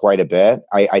about it quite a bit.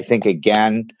 I think,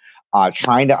 again,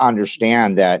 trying to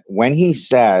understand that when he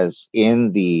says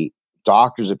in the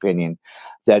doctor's opinion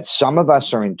that some of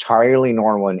us are entirely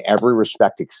normal in every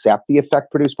respect except the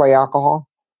effect produced by alcohol,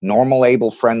 normal,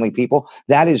 able, friendly people,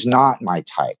 that is not my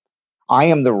type. I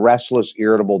am the restless,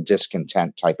 irritable,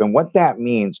 discontent type. And what that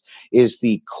means is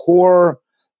the core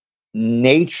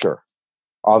nature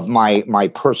of my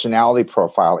personality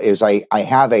profile is I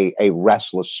have a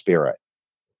restless spirit.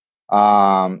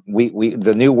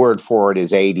 The new word for it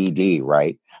is ADD,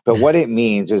 right? But what it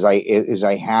means is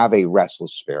I have a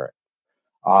restless spirit.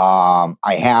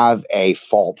 I have a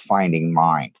fault-finding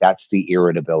mind. That's the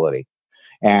irritability.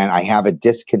 And I have a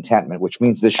discontentment, which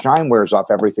means the shine wears off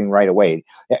everything right away.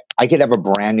 I could have a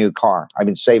brand new car. I've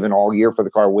been saving all year for the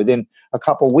car. Within a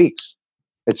couple of weeks,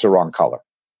 it's the wrong color.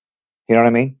 You know what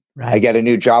I mean? Right. I get a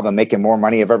new job. I'm making more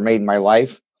money I've ever made in my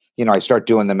life. I start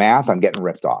doing the math. I'm getting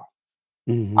ripped off.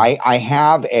 Mm-hmm. I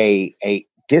have a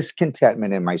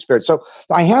discontentment in my spirit. So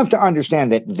I have to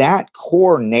understand that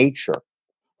core nature,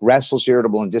 restless,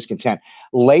 irritable, and discontent,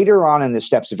 later on in the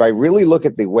steps, if I really look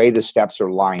at the way the steps are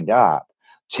lined up,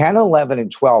 10, 11,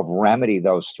 and 12 remedy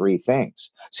those three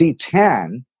things. See,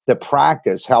 10, the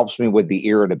practice helps me with the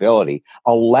irritability.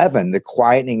 11, the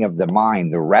quietening of the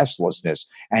mind, the restlessness.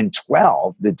 And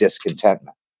 12, the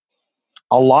discontentment.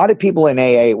 A lot of people in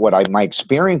AA, my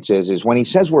experience is when he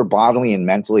says we're bodily and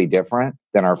mentally different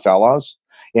than our fellows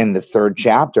in the third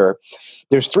chapter,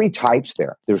 there's three types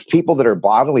there. There's people that are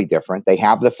bodily different. They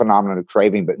have the phenomenon of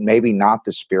craving, but maybe not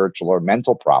the spiritual or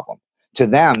mental problem. To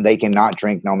them, they cannot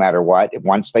drink no matter what.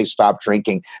 Once they stop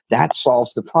drinking, that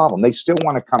solves the problem. They still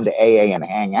want to come to AA and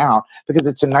hang out because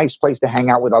it's a nice place to hang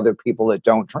out with other people that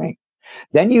don't drink.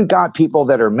 Then you got people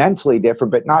that are mentally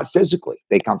different, but not physically.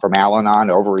 They come from Al-Anon,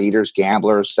 overeaters,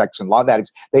 gamblers, sex and love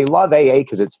addicts. They love AA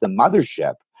because it's the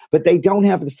mothership, but they don't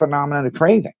have the phenomenon of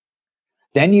craving.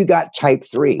 Then you got type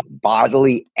 3,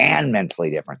 bodily and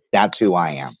mentally different. That's who I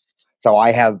am. So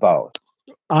I have both.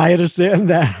 I understand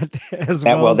that as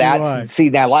well.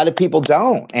 Now a lot of people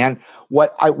don't. And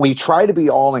we try to be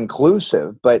all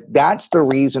inclusive, but that's the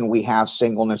reason we have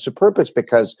singleness of purpose,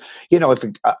 because, if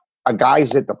a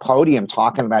guy's at the podium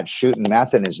talking about shooting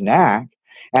meth in his neck,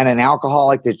 and an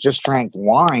alcoholic that just drank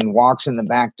wine walks in the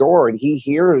back door and he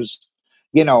hears,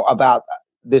 about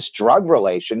this drug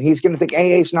relation, he's going to think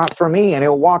AA is not for me, and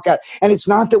he'll walk out. And it's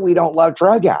not that we don't love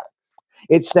drug addicts.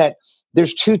 It's that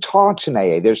there's two talks in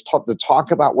AA. There's the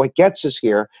talk about what gets us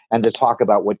here and the talk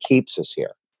about what keeps us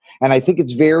here. And I think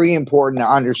it's very important to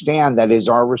understand that is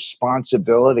our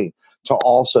responsibility to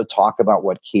also talk about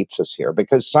what keeps us here,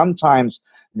 because sometimes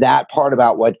that part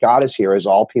about what got us here is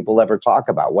all people ever talk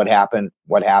about. What happened,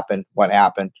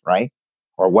 right?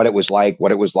 Or what it was like.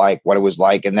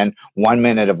 And then 1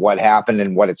 minute of what happened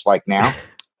and what it's like now.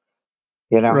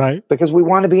 Right. Because we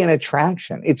want to be an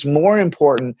attraction. It's more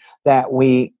important that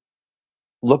we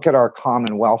look at our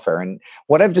common welfare. And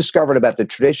what I've discovered about the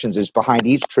traditions is behind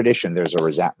each tradition, there's a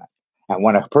resentment. And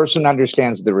when a person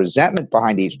understands the resentment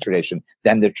behind each tradition,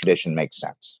 then the tradition makes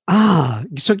sense.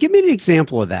 So give me an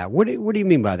example of that. What do you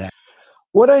mean by that?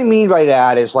 What I mean by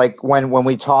that is like when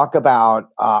we talk about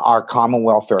our common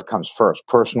welfare comes first,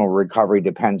 personal recovery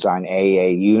depends on AA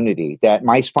unity, that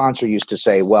my sponsor used to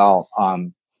say, well,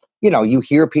 you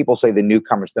hear people say the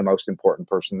newcomer's the most important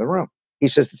person in the room. He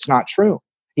says it's not true.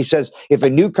 He says if a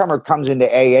newcomer comes into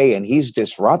AA and he's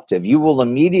disruptive, you will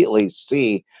immediately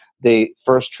see the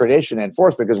first tradition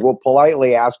enforced, because we'll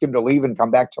politely ask him to leave and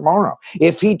come back tomorrow.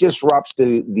 If he disrupts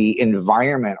the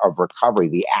environment of recovery,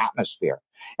 the atmosphere,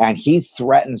 and he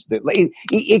threatens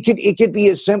it could be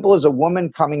as simple as a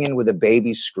woman coming in with a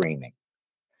baby screaming,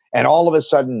 and all of a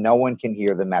sudden no one can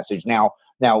hear the message. Now,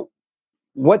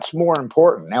 what's more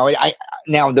important?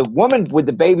 Now the woman with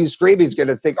the baby screaming is going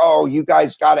to think, oh, you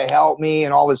guys got to help me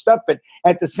and all this stuff. But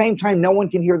at the same time, no one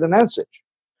can hear the message.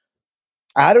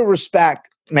 Out of respect,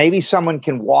 maybe someone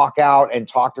can walk out and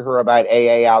talk to her about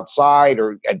AA outside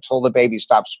or until the baby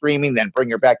stops screaming, then bring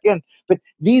her back in. But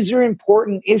these are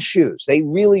important issues. They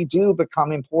really do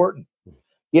become important.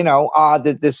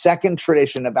 The second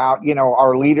tradition about,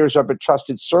 our leaders are but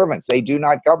trusted servants. They do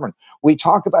not govern. We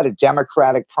talk about a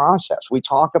democratic process. We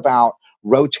talk about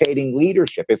rotating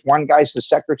leadership. If one guy's the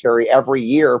secretary every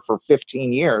year for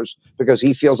 15 years because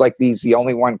he feels like he's the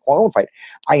only one qualified,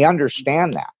 I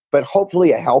understand that. But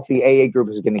hopefully a healthy AA group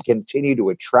is going to continue to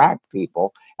attract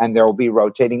people, and there will be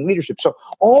rotating leadership. So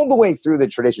all the way through the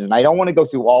traditions, and I don't want to go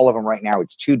through all of them right now.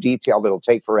 It's too detailed. It'll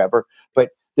take forever.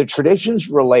 But the traditions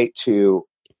relate to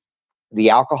the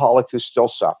alcoholic who still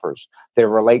suffers. They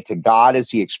relate to God as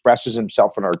he expresses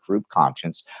himself in our group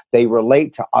conscience. They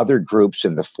relate to other groups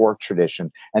in the fourth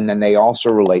tradition. And then they also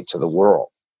relate to the world.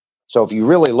 So if you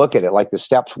really look at it, like the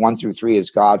steps 1 through 3 is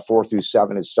God, 4 through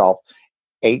 7 is self,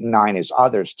 8 and 9 is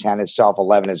others, 10 is self,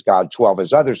 11 is God, 12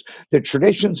 is others. The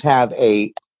traditions have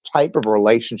a type of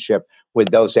relationship with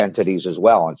those entities as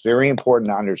well. And it's very important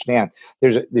to understand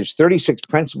there's 36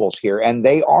 principles here, and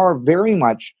they are very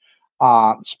much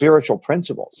spiritual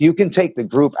principles. You can take the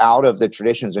group out of the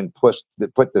traditions and put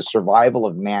the survival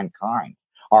of mankind.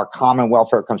 Our common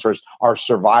welfare comes first. Our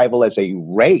survival as a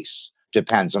race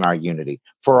depends on our unity.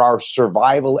 For our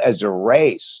survival as a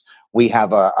race, we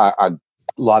have a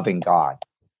loving God.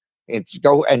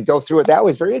 Go through it. That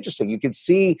was very interesting.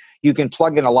 You can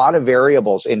plug in a lot of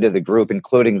variables into the group,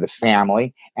 including the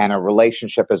family and a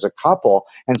relationship as a couple,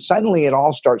 and suddenly it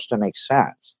all starts to make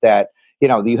sense that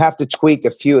you have to tweak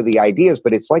a few of the ideas,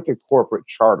 but it's like a corporate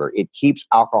charter. It keeps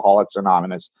Alcoholics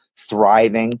Anonymous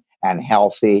thriving and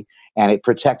healthy, and it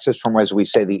protects us from, as we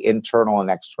say, the internal and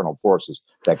external forces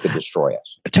that could destroy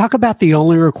us. Talk about the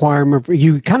only requirement.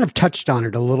 You kind of touched on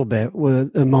it a little bit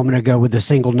a moment ago with the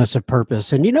singleness of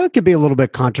purpose. And, it could be a little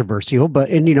bit controversial, but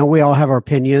we all have our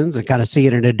opinions and kind of see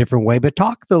it in a different way. But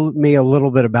talk to me a little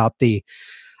bit about the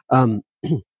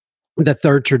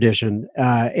third tradition.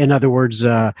 In other words,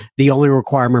 the only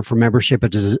requirement for membership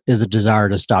is a desire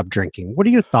to stop drinking. What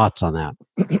are your thoughts on that?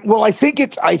 Well, I think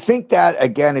that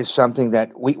again is something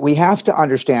that we have to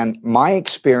understand. My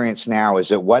experience now is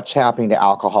that what's happening to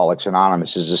Alcoholics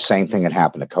Anonymous is the same thing that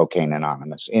happened to Cocaine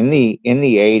Anonymous. In the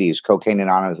 80s, Cocaine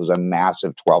Anonymous was a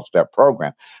massive 12-step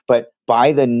program, but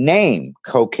by the name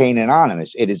Cocaine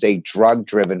Anonymous, it is a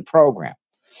drug-driven program.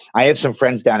 I have some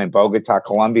friends down in Bogota,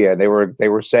 Colombia. They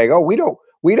were saying, "Oh, we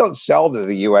don't sell to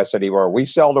the U.S. anymore. We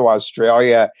sell to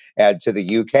Australia and to the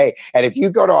U.K. And if you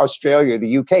go to Australia or the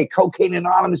U.K., Cocaine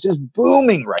Anonymous is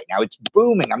booming right now. It's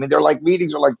booming. I mean, they're like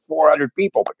meetings are like 400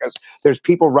 people because there's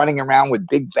people running around with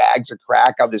big bags of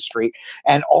crack on the street,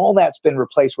 and all that's been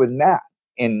replaced with meth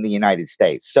in the United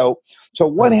States. So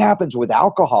what happens with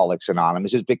Alcoholics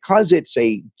Anonymous is because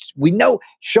we know,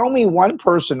 show me one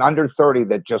person under 30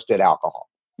 that just did alcohol.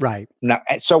 Right. Now,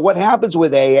 so what happens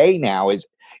with AA now is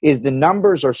the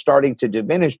numbers are starting to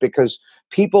diminish because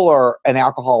people are an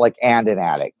alcoholic and an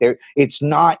addict. It's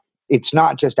not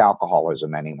just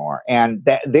alcoholism anymore, and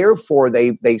therefore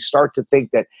they start to think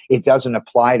that it doesn't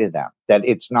apply to them, that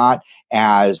it's not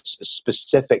as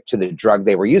specific to the drug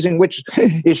they were using, which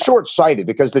is short-sighted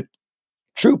because the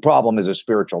true problem is a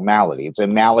spiritual malady. It's a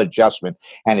maladjustment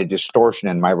and a distortion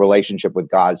in my relationship with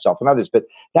God, self, and others. But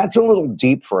that's a little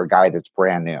deep for a guy that's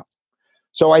brand new.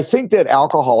 So I think that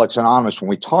Alcoholics Anonymous, when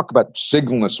we talk about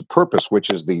singleness of purpose, which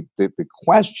is the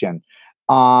question,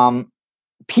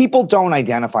 people don't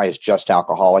identify as just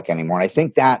alcoholic anymore. And I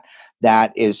think that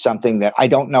is something that I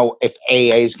don't know if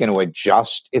AA is going to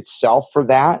adjust itself for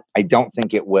that. I don't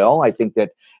think it will. I think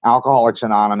that Alcoholics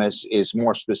Anonymous is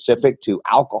more specific to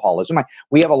alcoholism.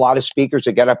 We have a lot of speakers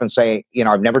that get up and say,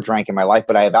 I've never drank in my life,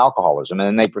 but I have alcoholism. And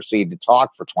then they proceed to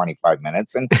talk for 25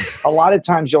 minutes. And a lot of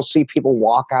times you'll see people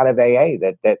walk out of AA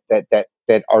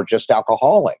that are just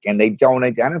alcoholic, and they don't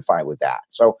identify with that.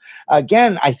 So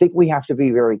again, I think we have to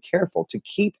be very careful to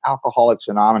keep Alcoholics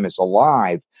Anonymous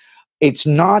alive. It's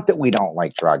not that we don't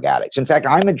like drug addicts. In fact,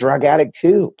 I'm a drug addict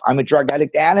too. I'm a drug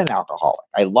addict and an alcoholic.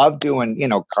 I love doing,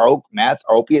 coke, meth,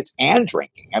 opiates, and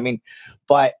drinking. I mean,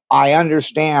 but I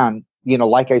understand,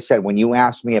 like I said, when you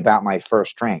asked me about my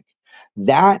first drink,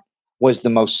 that was the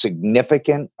most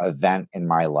significant event in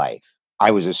my life.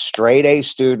 I was a straight A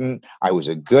student. I was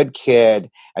a good kid.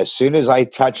 As soon as I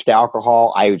touched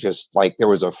alcohol, I was just like, there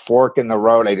was a fork in the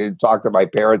road. I didn't talk to my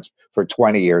parents for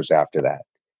 20 years after that.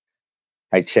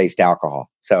 I chased alcohol.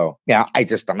 So,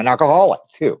 I'm an alcoholic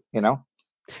too,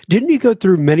 Didn't you go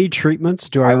through many treatments?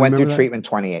 I went through treatment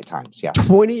 28 times. Yeah.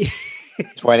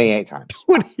 28 times.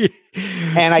 20.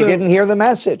 And I didn't hear the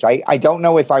message. I don't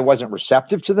know if I wasn't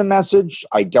receptive to the message.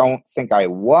 I don't think I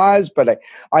was, but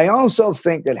I also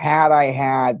think that had I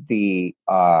had the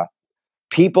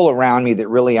people around me that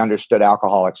really understood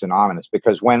Alcoholics Anonymous,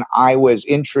 because when I was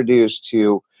introduced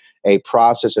to a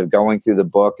process of going through the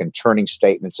book and turning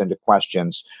statements into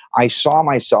questions, I saw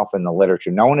myself in the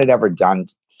literature. No one had ever done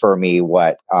for me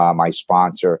what my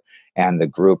sponsor and the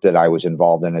group that I was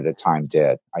involved in at the time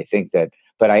did. I think that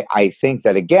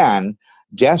again,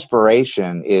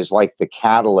 desperation is like the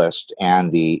catalyst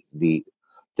and the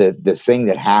thing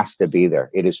that has to be there.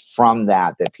 It is from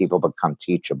that people become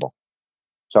teachable.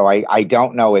 So I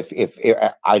don't know if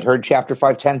I'd heard chapter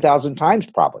 5 10,000 times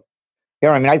probably.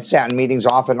 I'd sat in meetings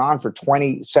off and on for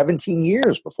 17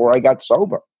 years before I got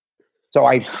sober. So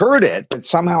I'd heard it, but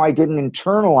somehow I didn't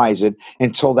internalize it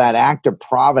until that act of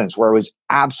providence where I was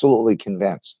absolutely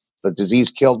convinced the disease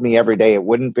killed me every day. It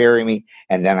wouldn't bury me.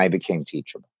 And then I became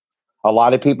teachable. A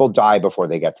lot of people die before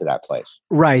they get to that place.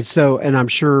 Right. So, and I'm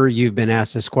sure you've been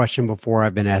asked this question before.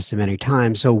 I've been asked it many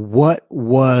times. So what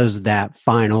was that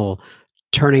final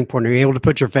turning point? Are you able to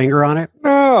put your finger on it?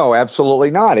 No,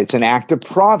 absolutely not. It's an act of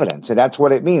providence. And that's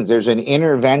what it means. There's an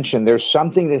intervention. There's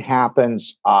something that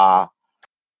happens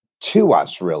to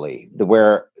us, really,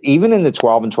 where even in the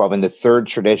 12 and 12, in the third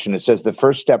tradition, it says the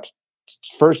first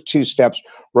two steps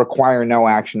require no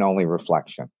action, only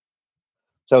reflection.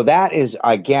 So that is,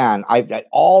 again, I've got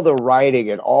all the writing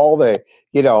and all the,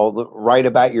 write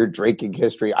about your drinking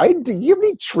history. Do you have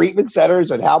any treatment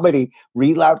centers and how many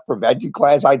relapse prevention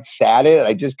classes I'd sat in?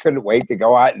 I just couldn't wait to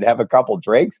go out and have a couple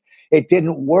drinks. It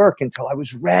didn't work until I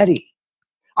was ready.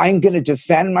 I'm going to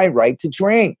defend my right to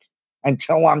drink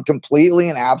until I'm completely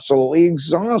and absolutely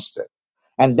exhausted.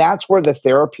 And that's where the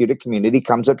therapeutic community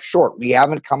comes up short. We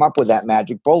haven't come up with that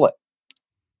magic bullet.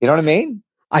 You know what I mean?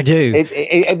 I do.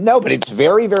 No, but it's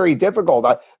very, very difficult.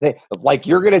 Like,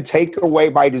 you're going to take away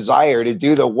my desire to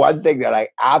do the one thing that I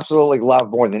absolutely love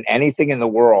more than anything in the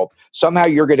world. Somehow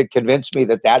you're going to convince me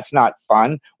that that's not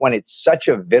fun when it's such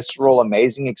a visceral,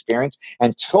 amazing experience.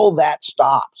 Until that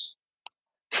stops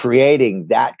creating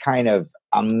that kind of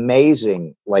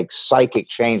amazing, like, psychic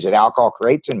change that alcohol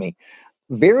creates in me,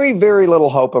 very, very little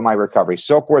hope in my recovery.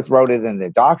 Silkworth wrote it in the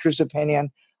doctor's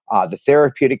opinion. The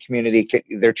therapeutic community,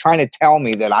 they're trying to tell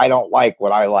me that I don't like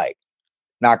what I like.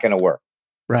 Not going to work.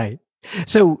 Right.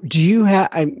 So, do you have?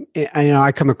 I know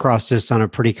I come across this on a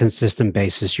pretty consistent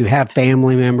basis. You have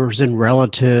family members and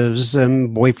relatives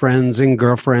and boyfriends and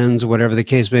girlfriends, whatever the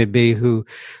case may be, who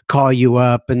call you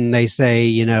up and they say,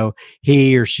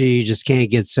 he or she just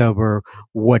can't get sober.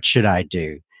 What should I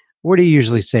do? What do you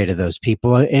usually say to those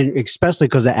people? And especially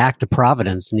because the act of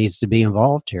providence needs to be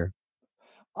involved here.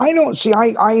 I don't see,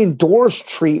 I endorse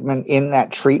treatment in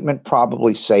that treatment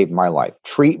probably saved my life.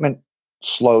 Treatment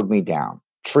slowed me down.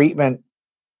 Treatment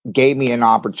gave me an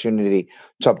opportunity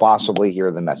to possibly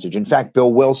hear the message. In fact,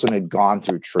 Bill Wilson had gone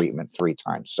through treatment 3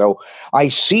 times. So I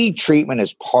see treatment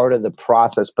as part of the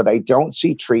process, but I don't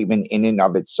see treatment in and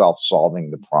of itself solving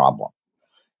the problem.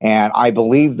 And I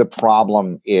believe the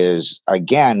problem is,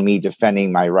 again, me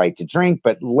defending my right to drink.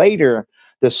 But later,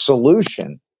 the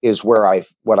solution is what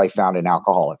I found in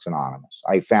Alcoholics Anonymous.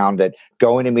 I found that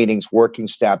going to meetings, working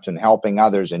steps, and helping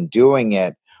others, and doing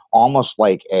it almost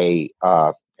like a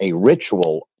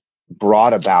ritual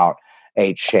brought about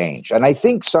a change. And I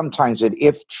think sometimes that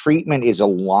if treatment is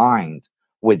aligned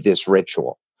with this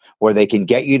ritual, where they can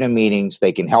get you to meetings,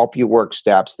 they can help you work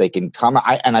steps, they can come.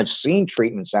 And I've seen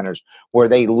treatment centers where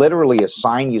they literally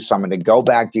assign you someone to go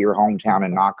back to your hometown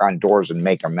and knock on doors and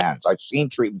make amends. I've seen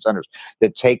treatment centers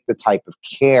that take the type of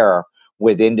care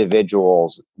with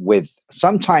individuals with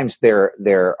sometimes their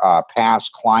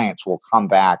past clients will come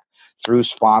back through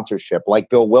sponsorship like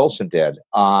Bill Wilson did.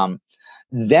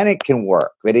 Then it can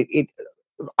work. But it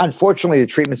unfortunately, the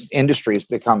treatment industry has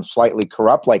become slightly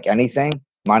corrupt like anything.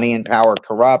 Money and power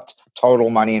corrupt,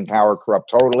 total money and power corrupt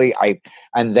totally.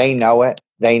 And they know it.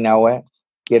 They know it.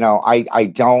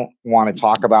 I don't want to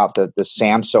talk about the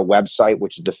SAMHSA website,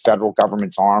 which is the federal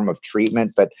government's arm of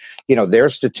treatment, but their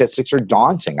statistics are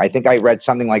daunting. I think I read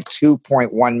something like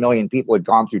 2.1 million people had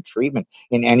gone through treatment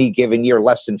in any given year.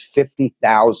 Less than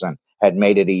 50,000 had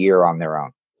made it a year on their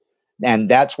own. And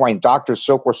that's why Dr.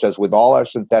 Silkworth says, with all our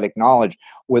synthetic knowledge,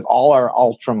 with all our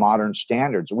ultra modern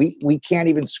standards, we can't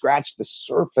even scratch the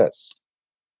surface.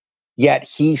 Yet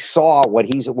he saw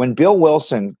when Bill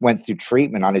Wilson went through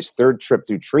treatment on his 3rd trip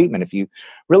through treatment, if you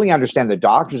really understand the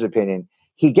doctor's opinion,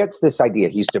 he gets this idea.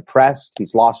 He's depressed.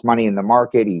 He's lost money in the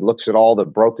market. He looks at all the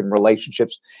broken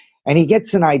relationships. And he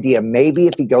gets an idea, maybe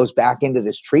if he goes back into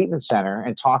this treatment center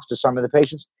and talks to some of the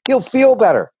patients, he'll feel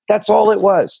better. That's all it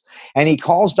was. And he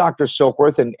calls Dr.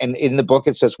 Silkworth, and in the book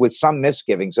it says, with some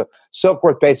misgivings. So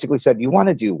Silkworth basically said, you want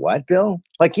to do what, Bill?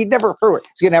 Like he'd never heard it.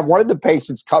 He's going to have one of the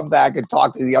patients come back and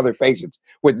talk to the other patients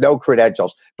with no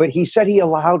credentials. But he said he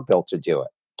allowed Bill to do it.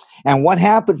 And what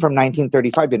happened from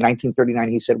 1935 to 1939,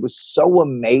 he said, was so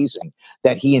amazing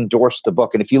that he endorsed the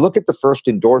book. And if you look at the first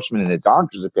endorsement in the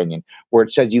doctor's opinion, where it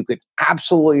says you could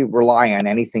absolutely rely on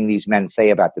anything these men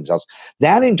say about themselves,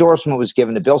 that endorsement was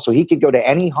given to Bill so he could go to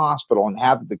any hospital and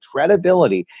have the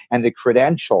credibility and the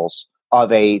credentials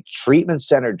of a treatment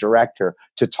center director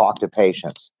to talk to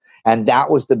patients. And that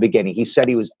was the beginning. He said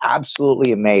he was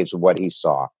absolutely amazed with what he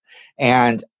saw.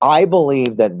 And I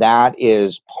believe that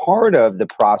is part of the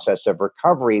process of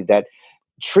recovery that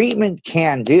treatment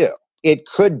can do. It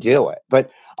could do it. But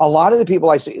a lot of the people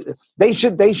I see, they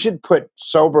should put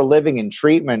sober living and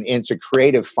treatment into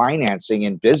creative financing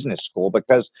in business school,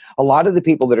 because a lot of the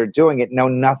people that are doing it know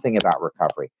nothing about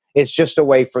recovery. It's just a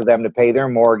way for them to pay their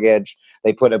mortgage.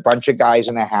 They put a bunch of guys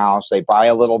in a house. They buy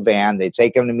a little van. They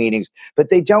take them to meetings. But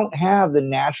they don't have the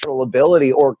natural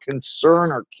ability or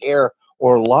concern or care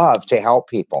or love to help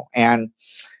people. And,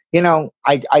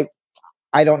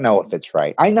 I don't know if it's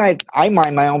right. I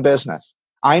mind my own business.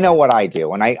 I know what I do.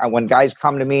 When guys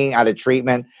come to me out of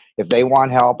treatment, if they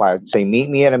want help, I would say, meet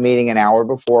me at a meeting an hour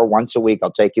before, once a week. I'll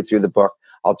take you through the book.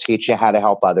 I'll teach you how to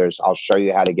help others. I'll show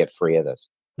you how to get free of this.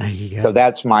 There you So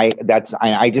go.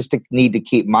 I just need to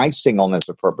keep my singleness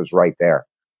of purpose right there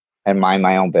and mind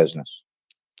my own business.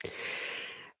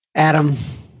 Adam,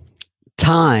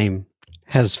 time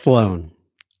has flown.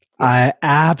 I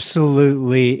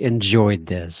absolutely enjoyed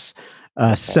this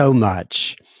so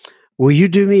much. Will you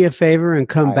do me a favor and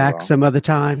come back some other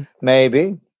time?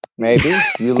 Maybe.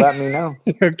 You let me know.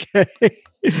 Okay.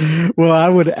 Well, I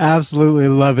would absolutely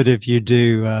love it if you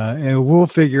do. And we'll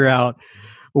figure out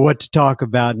what to talk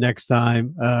about next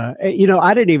time. I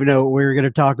didn't even know what we were going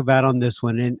to talk about on this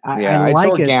one. And I it's like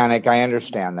organic. I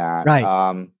understand that.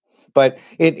 Right. But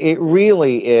it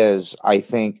really is, I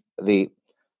think,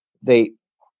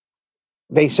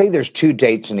 they say there's 2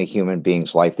 dates in a human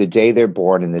being's life: the day they're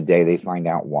born and the day they find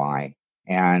out why.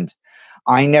 And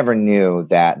I never knew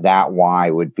that why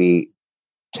would be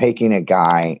taking a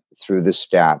guy through the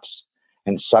steps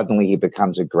and suddenly he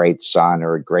becomes a great son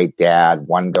or a great dad.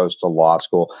 One goes to law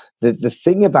school. The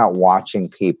thing about watching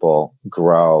people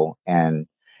grow and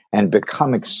and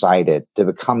become excited, to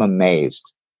become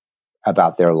amazed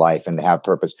about their life and to have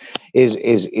purpose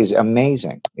is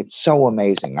amazing. It's so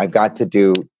amazing. I've got to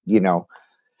do,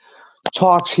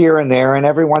 talks here and there, and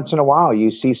every once in a while you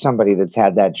see somebody that's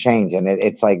had that change, and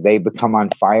it's like they become on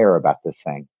fire about this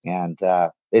thing, and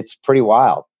it's pretty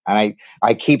wild. And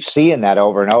I keep seeing that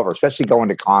over and over, especially going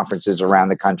to conferences around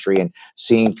the country and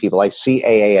seeing people. I see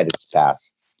AA at its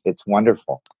best. It's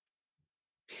wonderful.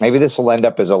 Maybe this will end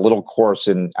up as a little course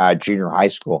in junior high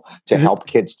school to help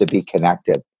kids to be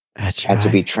connected. That's and right. to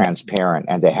be transparent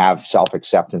and to have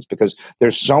self-acceptance, because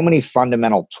there's so many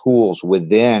fundamental tools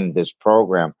within this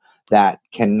program that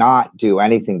cannot do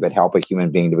anything but help a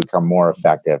human being to become more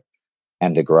effective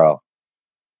and to grow.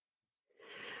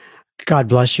 God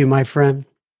bless you, my friend.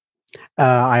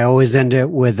 I always end it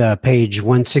with page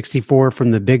 164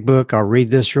 from the big book. I'll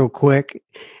read this real quick.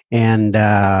 And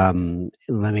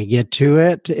let me get to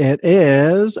it. It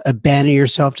is: abandon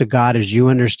yourself to God as you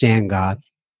understand God.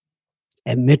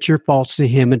 Admit your faults to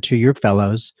Him and to your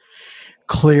fellows.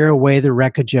 Clear away the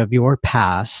wreckage of your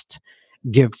past.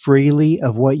 Give freely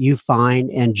of what you find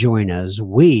and join us.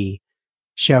 We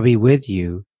shall be with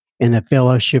you in the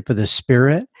fellowship of the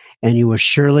Spirit, and you will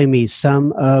surely meet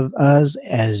some of us,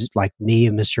 as like me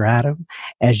and Mr. Adam,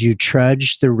 as you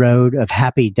trudge the road of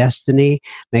happy destiny.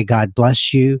 May God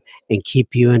bless you and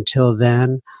keep you until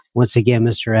then. Once again,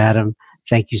 Mr. Adam,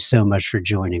 thank you so much for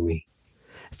joining me.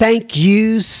 Thank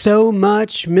you so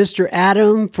much, Mr.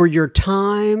 Adam, for your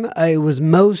time. It was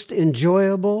most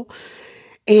enjoyable.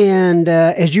 And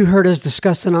as you heard us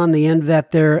discussing on the end of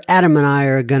that there, Adam and I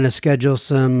are going to schedule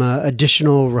some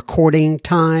additional recording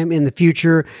time in the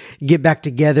future, get back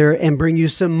together and bring you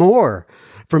some more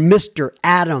from Mr.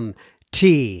 Adam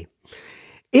T.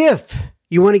 If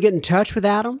you want to get in touch with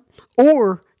Adam,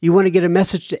 or you want to get a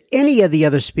message to any of the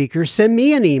other speakers, send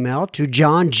me an email to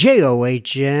John, John,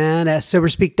 at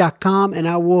soberspeak.com, and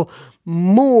I will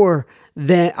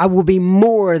be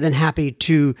more than happy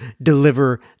to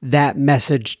deliver that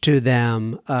message to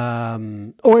them.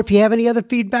 Or if you have any other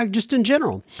feedback, just in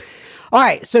general. All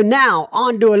right. So now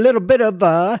on to a little bit of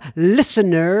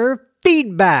listener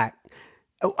feedback.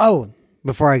 Oh,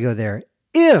 before I go there,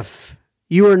 if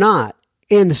you are not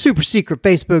in the super secret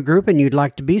Facebook group and you'd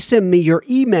like to be, send me your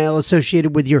email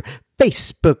associated with your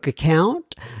Facebook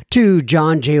account to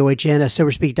John, John, at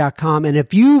soberspeak.com. And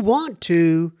if you want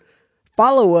to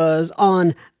follow us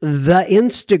on the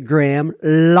Instagram,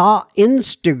 lay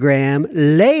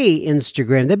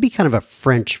Instagram. That'd be kind of a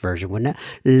French version, wouldn't it?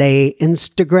 Lay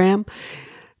Instagram.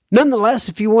 Nonetheless,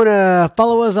 if you want to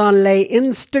follow us on lay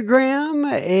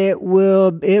Instagram,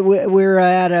 we're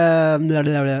at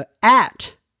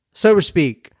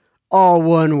SoberSpeak, all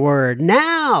one word.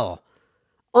 Now,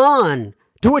 on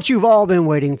to what you've all been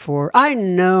waiting for. I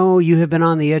know you have been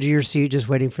on the edge of your seat just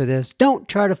waiting for this. Don't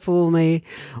try to fool me.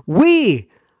 We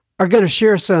are going to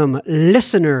share some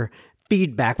listener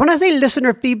feedback. When I say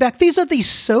listener feedback, these are the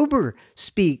Sober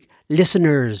Speak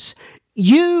listeners.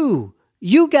 You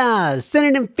guys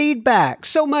sending in feedback.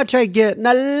 So much I get, and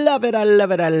I love it.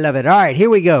 All right, here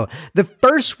we go. The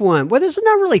first one. Well, this is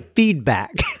not really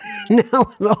feedback.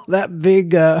 Now, all that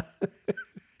big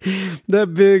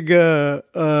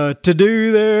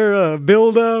to-do there,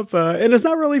 build up, and it's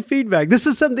not really feedback. This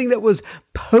is something that was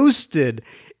posted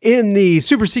in the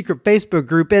super secret Facebook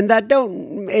group, and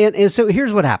so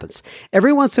here's what happens.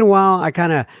 Every once in a while,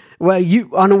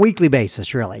 on a weekly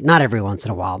basis, really, not every once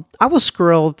in a while, I will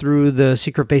scroll through the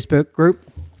secret Facebook group,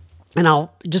 and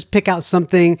I'll just pick out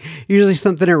something, usually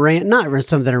something at random,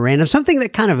 something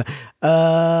that kind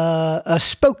of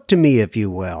spoke to me, if you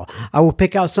will. I will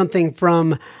pick out something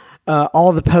from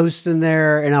all the posts in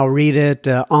there, and I'll read it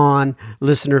on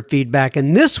listener feedback.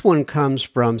 And this one comes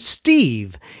from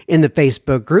Steve in the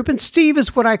Facebook group. And Steve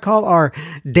is what I call our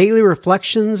daily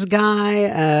reflections guy.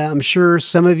 I'm sure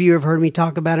some of you have heard me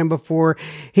talk about him before.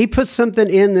 He puts something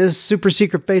in this super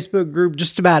secret Facebook group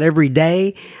just about every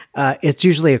day. It's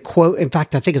usually a quote. In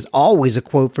fact, I think it's always a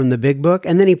quote from the big book.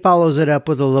 And then he follows it up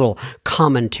with a little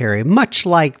commentary, much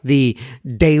like the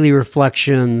daily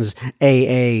reflections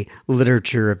AA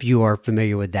literature, if you are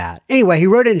familiar with that. Anyway, he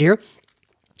wrote in here,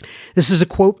 this is a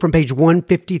quote from page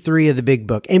 153 of the big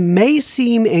book. It may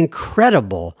seem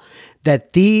incredible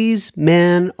that these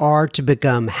men are to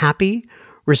become happy,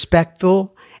 respected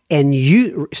and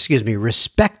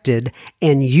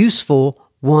useful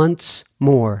once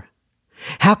more.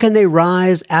 How can they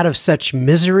rise out of such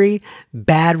misery,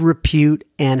 bad repute,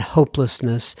 and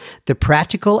hopelessness? The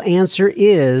practical answer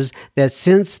is that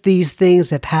since these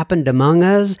things have happened among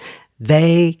us,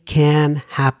 they can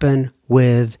happen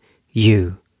with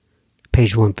you.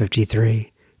 Page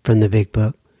 153 from the big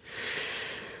book.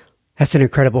 That's an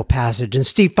incredible passage. And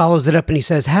Steve follows it up and he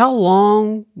says, how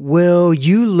long will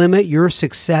you limit your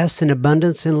success and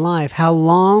abundance in life? How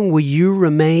long will you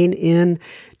remain in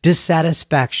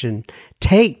dissatisfaction?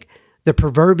 Take the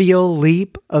proverbial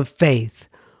leap of faith.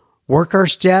 Work our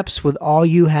steps with all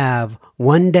you have.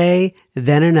 One day,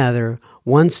 then another.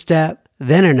 One step,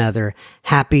 then another.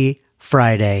 Happy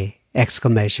Friday! !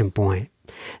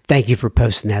 Thank you for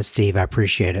posting that, Steve. I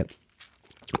appreciate it.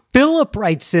 Philip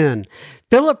writes in.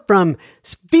 Philip from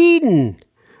Sweden.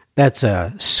 That's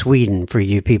Sweden for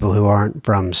you people who aren't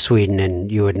from Sweden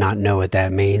and you would not know what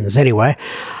that means. Anyway,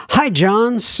 hi,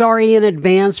 John. Sorry in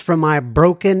advance for my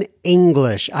broken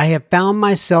English. I have found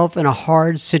myself in a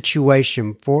hard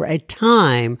situation. For a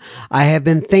time, I have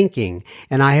been thinking,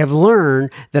 and I have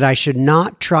learned that I should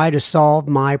not try to solve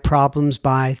my problems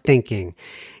by thinking.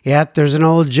 Yep, there's an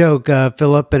old joke,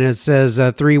 Philip, and it says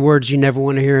 3 words you never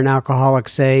want to hear an alcoholic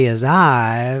say is,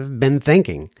 I've been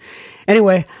thinking.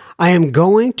 Anyway, I am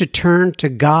going to turn to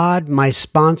God, my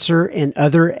sponsor, and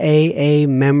other AA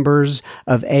members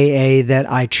of AA that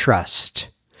I trust.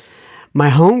 My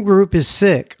home group is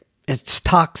sick. It's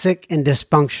toxic and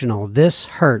dysfunctional. This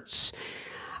hurts.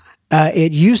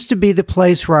 It used to be the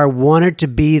place where I wanted to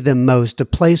be the most, a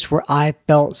place where I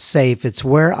felt safe. It's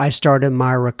where I started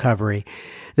my recovery.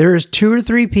 There is 2 or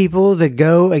 3 people that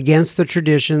go against the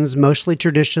traditions, mostly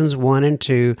traditions 1 and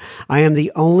 2. I am the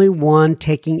only one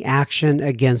taking action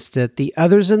against it. The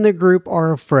others in the group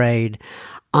are afraid.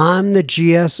 I'm the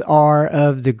GSR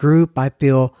of the group. I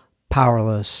feel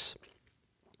powerless.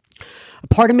 A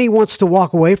part of me wants to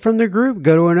walk away from the group,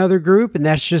 go to another group, and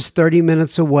that's just 30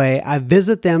 minutes away. I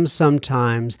visit them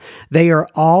sometimes. They are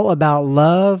all about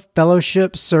love,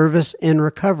 fellowship, service, and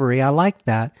recovery. I like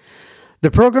that. The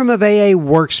program of AA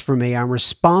works for me. I'm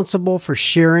responsible for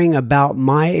sharing about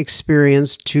my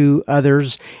experience to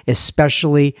others,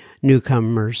 especially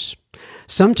newcomers.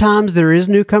 Sometimes there is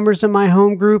newcomers in my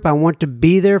home group. I want to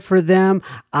be there for them.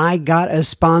 I got a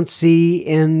sponsee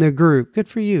in the group. Good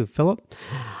for you, Philip.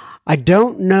 I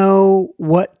don't know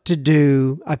what to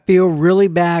do. I feel really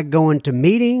bad going to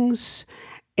meetings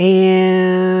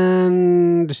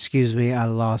and, I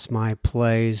lost my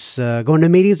place. Going to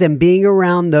meetings and being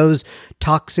around those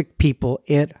toxic people,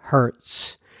 it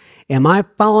hurts. Am I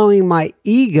following my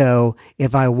ego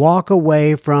if I walk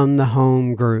away from the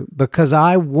home group because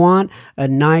I want a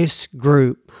nice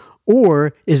group?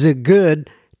 Or is it good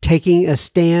taking a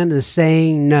stand and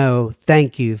saying no?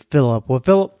 Thank you, Philip. Well,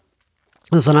 Philip,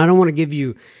 listen, I don't want to give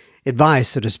you advice,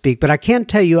 so to speak, but I can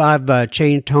tell you I've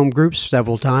changed home groups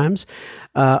several times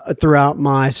throughout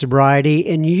my sobriety,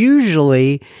 and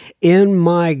usually in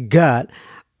my gut,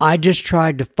 I just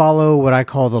tried to follow what I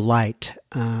call the light.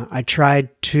 I tried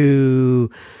to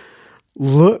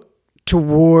look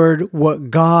toward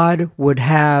what God would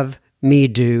have me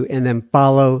do and then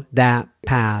follow that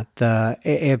path.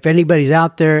 If anybody's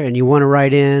out there and you want to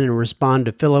write in and respond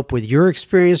to Philip with your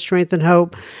experience, strength, and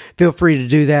hope, feel free to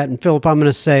do that. And Philip, I'm going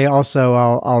to say also,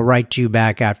 I'll write you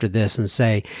back after this and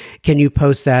say, can you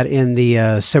post that in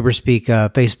the Sober Speak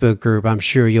Facebook group? I'm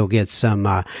sure you'll get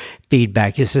some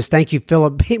feedback. He says, thank you,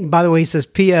 Philip. By the way, he says,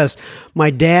 P.S.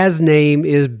 My dad's name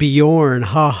is Bjorn.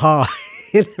 Ha ha.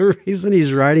 And the reason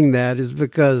he's writing that is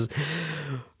because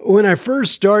when I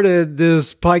first started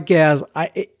this podcast,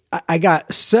 I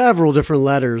got several different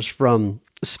letters from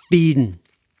Sweden.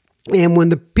 And when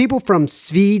the people from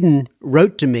Sweden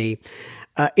wrote to me,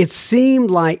 it seemed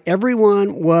like every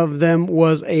one of them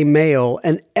was a male,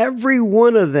 and every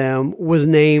one of them was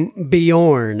named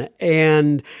Bjorn.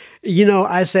 And,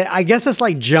 I guess it's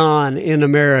like John in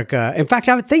America. In fact,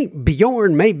 I would think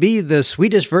Bjorn may be the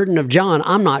Swedish version of John.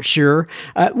 I'm not sure.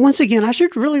 Once again, I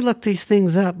should really look these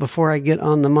things up before I get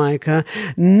on the mic.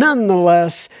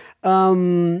 Nonetheless,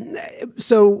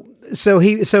 so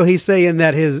he's saying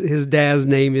that his dad's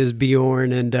name is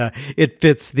Bjorn, and it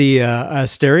fits the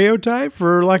stereotype,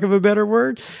 for lack of a better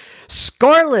word.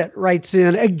 Scarlett writes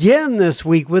in again this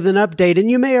week with an update, and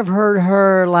you may have heard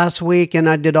her last week, and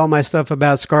I did all my stuff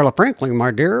about Scarlett. Frankly, my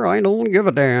dear, I don't give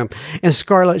a damn. And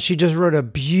Scarlett, she just wrote a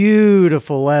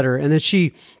beautiful letter, and then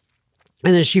she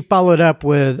followed up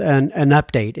with an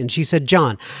update, and she said,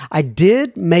 John, I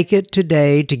did make it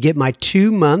today to get my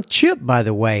 2-month chip, by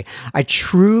the way. I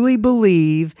truly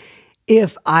believe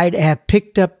if I'd have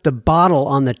picked up the bottle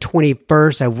on the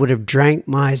 21st, I would have drank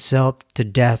myself to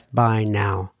death by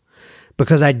now.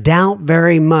 Because I doubt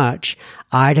very much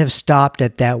I'd have stopped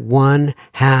at that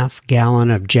 1/2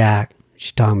 gallon of Jack.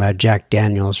 She's talking about Jack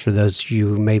Daniels for those of you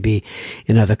who may be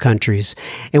in other countries.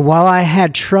 And while I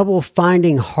had trouble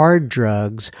finding hard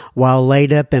drugs while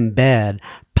laid up in bed,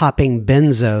 popping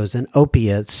benzos and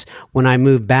opiates when I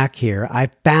moved back here,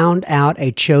 I found out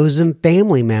a chosen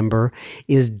family member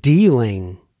is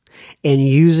dealing and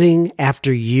using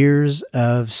after years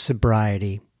of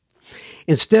sobriety.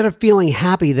 Instead of feeling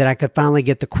happy that I could finally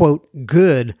get the quote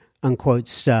good unquote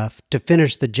stuff to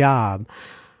finish the job,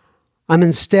 I'm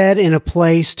instead in a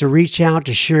place to reach out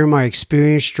to share my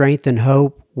experience, strength, and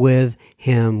hope with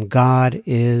him. God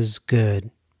is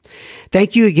good.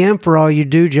 Thank you again for all you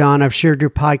do, John. I've shared your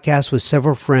podcast with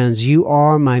several friends. You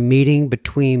are my meeting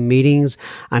between meetings.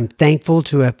 I'm thankful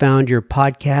to have found your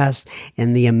podcast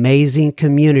and the amazing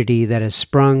community that has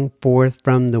sprung forth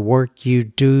from the work you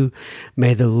do.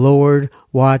 May the Lord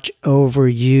watch over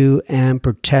you and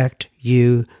protect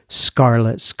you,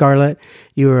 Scarlett. Scarlett,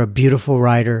 you are a beautiful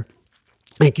writer.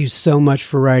 Thank you so much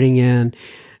for writing in.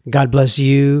 God bless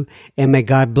you, and may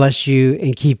God bless you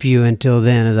and keep you until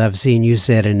then, as I've seen you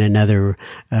said in another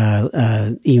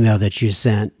email that you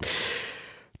sent.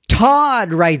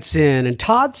 Todd writes in, and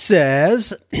Todd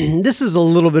says, this is a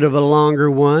little bit of a longer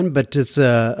one, but it's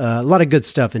a lot of good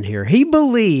stuff in here. He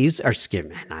believes, or excuse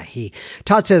me, not he.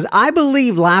 Todd says, I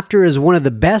believe laughter is one of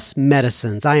the best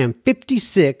medicines. I am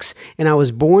 56, and I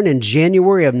was born in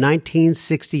January of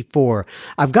 1964.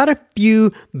 I've got a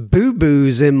few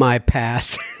boo-boos in my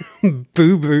past.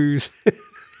 Boo-boos.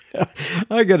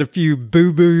 I got a few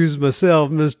boo-boos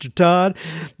myself, Mr. Todd,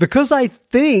 because I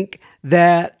think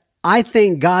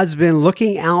God's been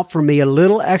looking out for me a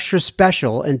little extra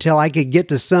special until I could get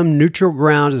to some neutral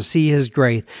ground to see his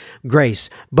grace.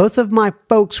 Both of my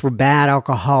folks were bad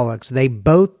alcoholics. They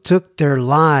both took their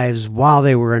lives while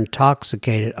they were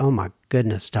intoxicated. Oh my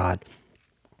goodness, Todd.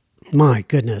 My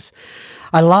goodness.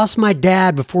 I lost my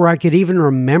dad before I could even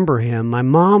remember him. My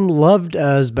mom loved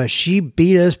us, but she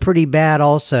beat us pretty bad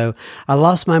also. I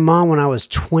lost my mom when I was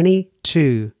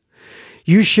 22.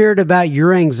 You shared about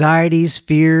your anxieties,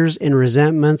 fears, and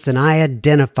resentments, and I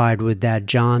identified with that,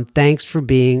 John. Thanks for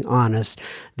being honest.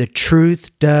 The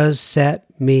truth does set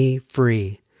me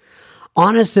free.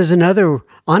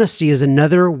 Honesty is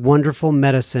another wonderful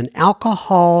medicine.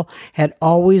 Alcohol had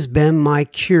always been my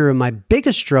cure. My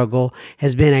biggest struggle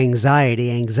has been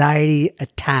anxiety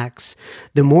attacks.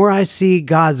 The more I see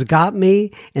God's got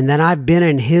me and that I've been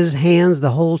in his hands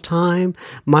the whole time,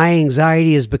 my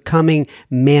anxiety is becoming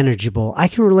manageable. I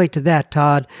can relate to that,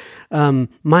 Todd.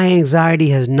 My anxiety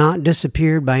has not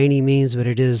disappeared by any means, but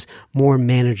it is more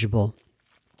manageable.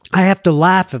 I have to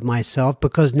laugh at myself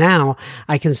because now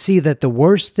I can see that the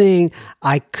worst thing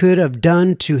I could have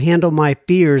done to handle my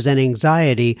fears and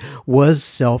anxiety was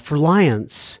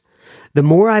self-reliance. The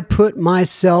more I put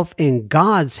myself in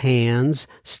God's hands,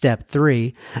 step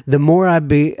 3, the more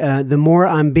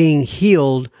I'm being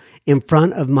healed in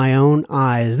front of my own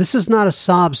eyes. This is not a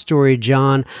sob story,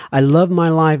 John. I love my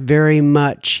life very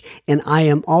much, and I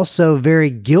am also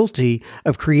very guilty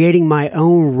of creating my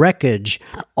own wreckage.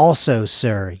 Also,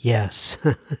 sir, yes.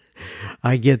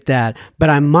 I get that. But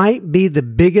I might be the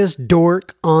biggest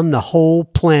dork on the whole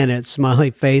planet, smiley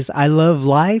face. I love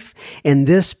life and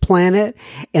this planet,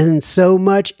 and so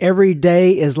much every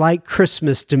day is like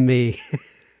Christmas to me.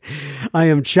 I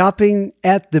am chopping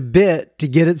at the bit to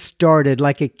get it started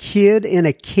like a kid in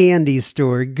a candy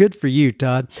store. Good for you,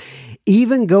 Todd.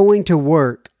 Even going to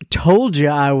work. Told you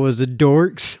I was a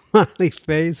dork, smiley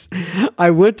face.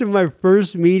 I went to my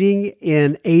first meeting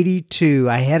in 82.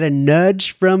 I had a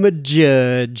nudge from a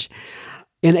judge.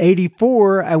 In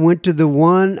 84, I went to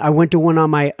one on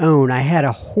my own. I had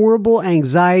a horrible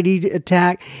anxiety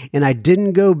attack and I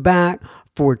didn't go back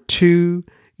for 2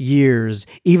 years,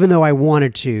 even though I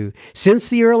wanted to. Since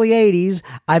the early 80s,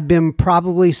 I've been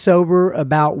probably sober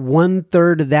about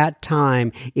 1/3 of that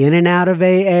time, in and out of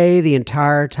AA the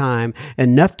entire time,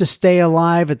 enough to stay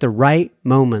alive at the right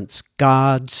moments.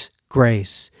 God's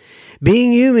grace.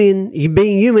 Being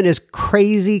human is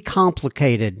crazy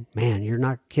complicated. Man, you're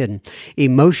not kidding.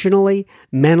 Emotionally,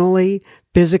 mentally,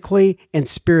 physically, and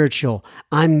spiritual.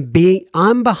 I'm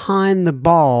behind the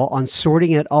ball on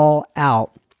sorting it all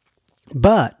out.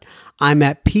 But I'm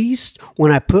at peace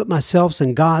when I put myself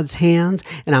in God's hands,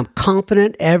 and I'm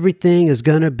confident everything is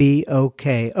going to be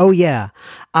okay. Oh yeah,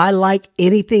 I like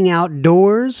anything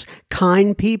outdoors,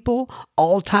 kind people,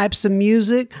 all types of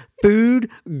music, food,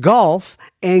 golf,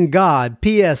 and God.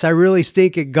 P.S. I really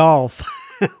stink at golf.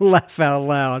 Laugh out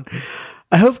loud.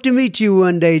 I hope to meet you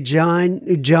one day,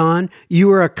 John.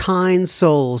 You are a kind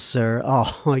soul, sir.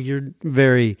 Oh,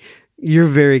 you're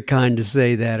very kind to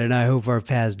say that, and I hope our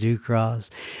paths do cross.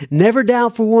 Never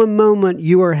doubt for one moment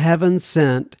you are heaven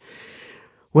sent.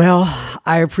 Well,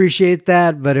 I appreciate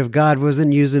that, but if God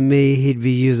wasn't using me, he'd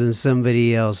be using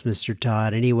somebody else, Mr.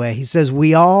 Todd. Anyway, he says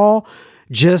we all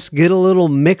just get a little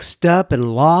mixed up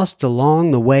and lost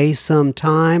along the way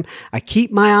sometime. I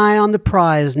keep my eye on the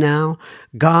prize now.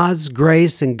 God's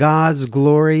grace and God's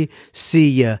glory. See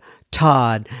ya,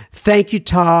 Todd. Thank you,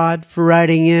 Todd, for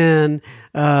writing in.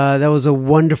 That was a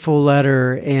wonderful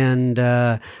letter, and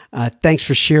thanks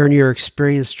for sharing your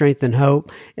experience, strength, and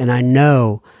hope. And I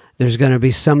know there's going to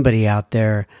be somebody out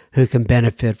there who can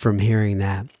benefit from hearing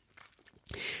that.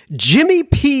 Jimmy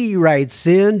P writes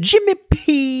in, Jimmy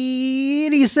P,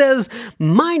 and he says,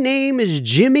 my name is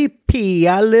Jimmy P.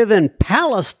 I live in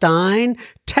Palestine,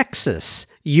 Texas,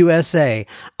 USA.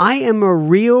 I am a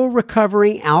real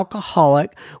recovering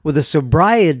alcoholic with a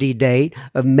sobriety date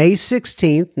of May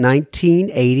 16th,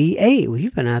 1988. Well,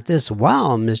 you've been at this a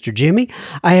while, Mr. Jimmy.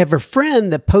 I have a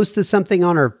friend that posted something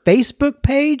on her Facebook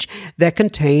page that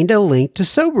contained a link to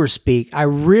SoberSpeak. I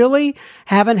really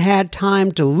haven't had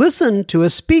time to listen to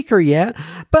a speaker yet,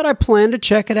 but I plan to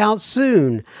check it out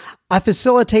soon. I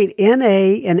facilitate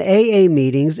NA and AA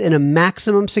meetings in a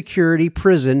maximum security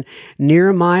prison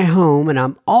near my home, and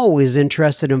I'm always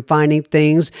interested in finding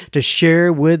things to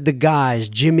share with the guys.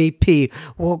 Jimmy P.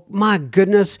 Well, my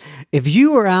goodness, if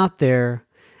you are out there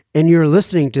and you're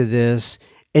listening to this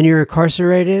and you're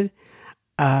incarcerated,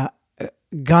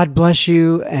 God bless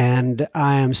you, and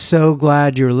I am so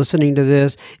glad you're listening to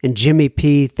this. And Jimmy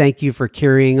P., thank you for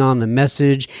carrying on the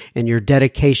message and your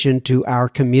dedication to our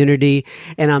community.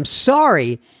 And I'm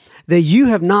sorry that you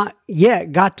have not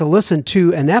yet got to listen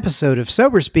to an episode of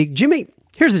SoberSpeak. Jimmy,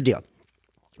 here's the deal.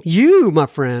 You, my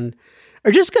friend,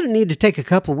 are just going to need to take a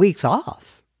couple of weeks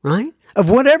off, right, of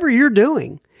whatever you're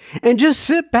doing, and just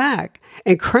sit back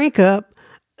and crank up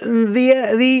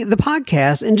the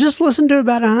podcast and just listen to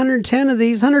about 110 of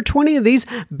these, 120 of these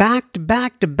back to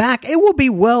back to back. It will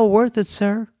be well worth it,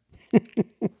 sir.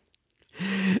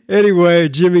 Anyway,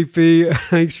 Jimmy P.,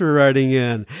 thanks for writing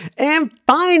in. And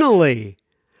finally,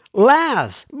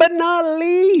 last but not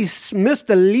least, Miss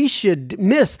Alicia,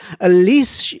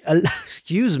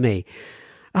 excuse me.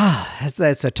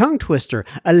 That's a tongue twister.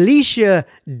 Alicia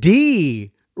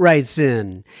D. writes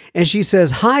in, and she says,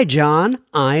 hi, John.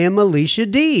 I am Alicia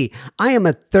D. I am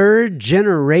a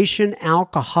third-generation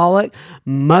alcoholic,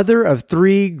 mother of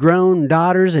 3 grown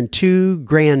daughters and 2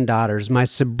 granddaughters. My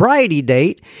sobriety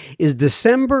date is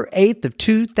December 8th of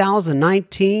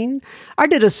 2019. I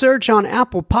did a search on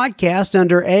Apple Podcasts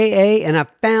under AA, and I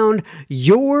found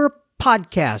your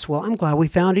podcast. Well, I'm glad we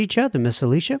found each other, Miss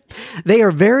Alicia. They are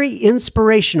very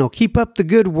inspirational. Keep up the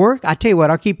good work. I tell you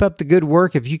what, I'll keep up the good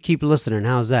work if you keep listening.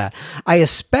 How's that? I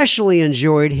especially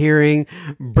enjoyed hearing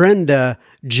Brenda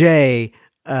J.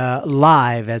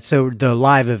 live at the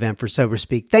live event for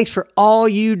SoberSpeak. Thanks for all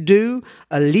you do,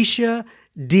 Alicia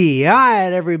D. All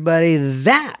right, everybody,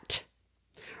 that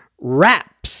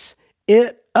wraps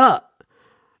it up.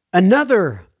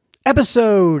 Another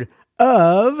episode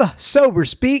of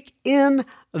SoberSpeak in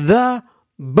the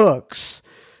books.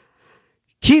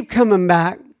 Keep coming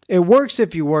back. It works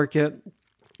if you work it.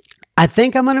 I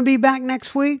think I'm going to be back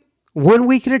next week. 1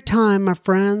 week at a time, my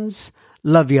friends.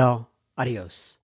 Love y'all. Adios.